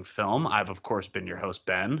Talking Film, I've of course been your host,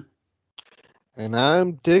 Ben. And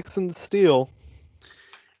I'm Dixon Steele.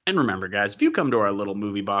 And remember, guys, if you come to our little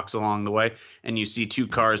movie box along the way and you see 2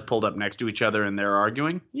 cars pulled up next to each other and they're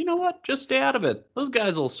arguing, you know what? Just stay out of it. Those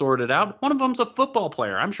guys will sort it out. One of them's a football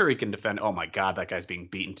player. I'm sure he can defend. Oh my God, that guy's being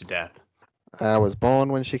beaten to death. I was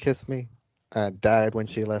born when she kissed me. I died when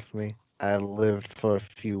she left me. I lived for a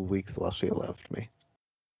few weeks while she left me.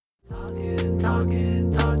 Talking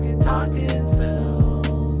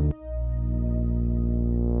film.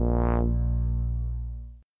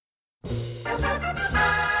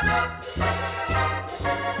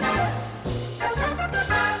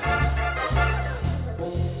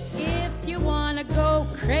 If you wanna go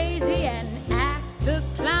crazy and act the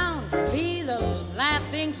clown, be the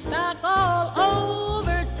laughing stock all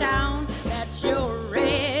over town.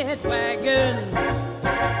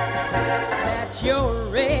 that's your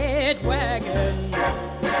red wagon.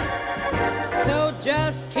 So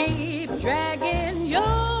just keep dragging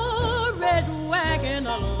your red wagon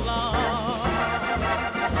along.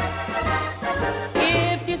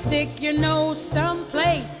 If you stick your nose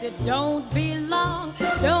someplace it don't belong,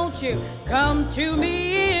 don't you come to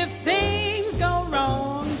me if things go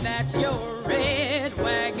wrong. That's your red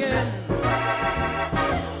wagon.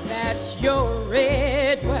 That's your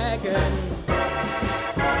red wagon.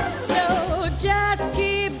 So just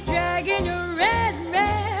keep dragging your red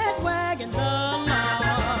wagon along.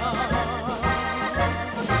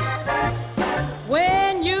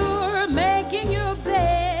 When you're making your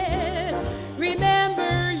bed,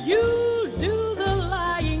 remember you'll do the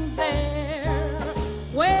lying there.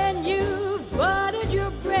 When you've buttered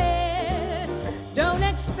your bread, don't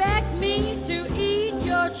expect me to eat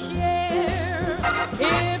your share.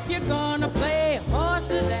 If you're gonna play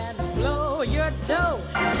horses and blow your dough,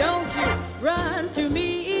 don't you run to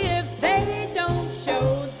me if they don't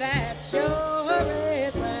show. That's your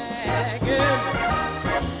red wagon.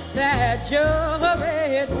 That's your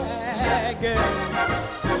red wagon.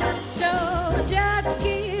 So just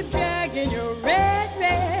keep dragging your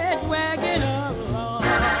red wagon along.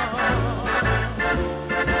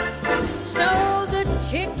 So the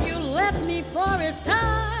chick you left me for is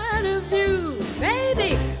tired of you.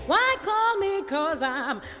 Baby, why call me? 'Cause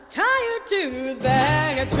I'm tired too.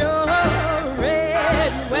 That's your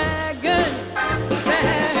red wagon.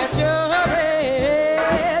 That's your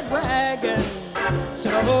red wagon.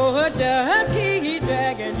 So just keep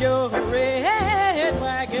dragging your red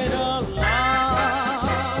wagon along.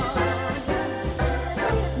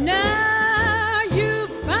 Now you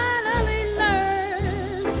finally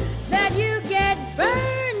learned that you get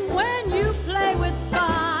burned when you play with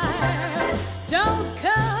fire. Don't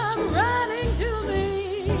come running to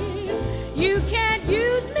me. You can't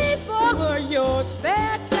use me for your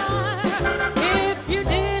spare time. If you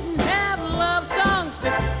didn't have love songs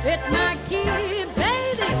to fit my key,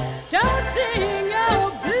 baby, don't sing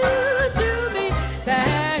your blues to me.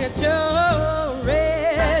 That's your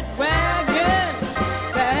red wagon.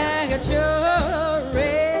 That's your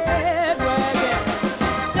red wagon.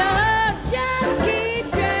 So just keep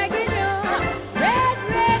dragging your red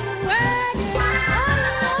wagon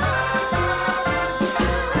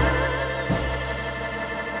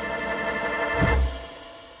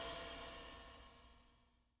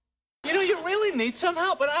You know, you really need some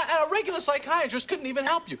help, but a regular psychiatrist couldn't even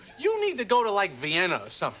help you. You need to go to, like, Vienna or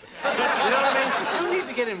something. You know what I mean? You need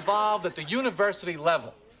to get involved at the university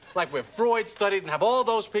level, like where Freud studied and have all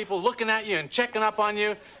those people looking at you and checking up on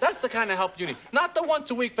you. That's the kind of help you need. Not the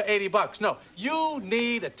once a week for $80. No, you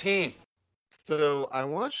need a team. So I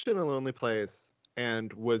watched In a Lonely Place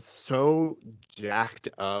and was so jacked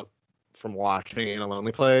up from watching In a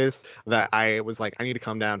Lonely Place that I was like, I need to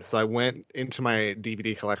calm down. So I went into my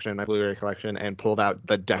DVD collection, my Blu-ray collection, and pulled out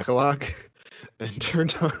the Decalogue and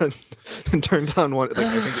turned on one, like,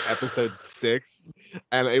 I think episode 6,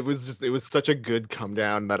 and it was such a good come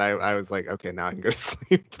down that I was like, okay, now I can go to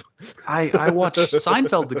sleep. I watched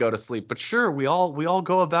Seinfeld to go to sleep, but sure, we all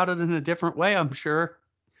go about it in a different way, I'm sure.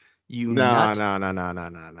 No. Yeah,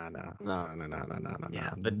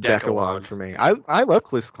 The Decalogue for me. I love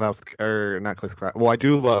Chris Klowski, or not Chris Klowski. Well, I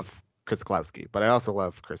do love Chris Klowski, but I also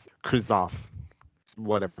love Chris Kristoff,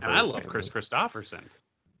 whatever. I love Chris Christopherson.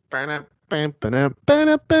 Wow.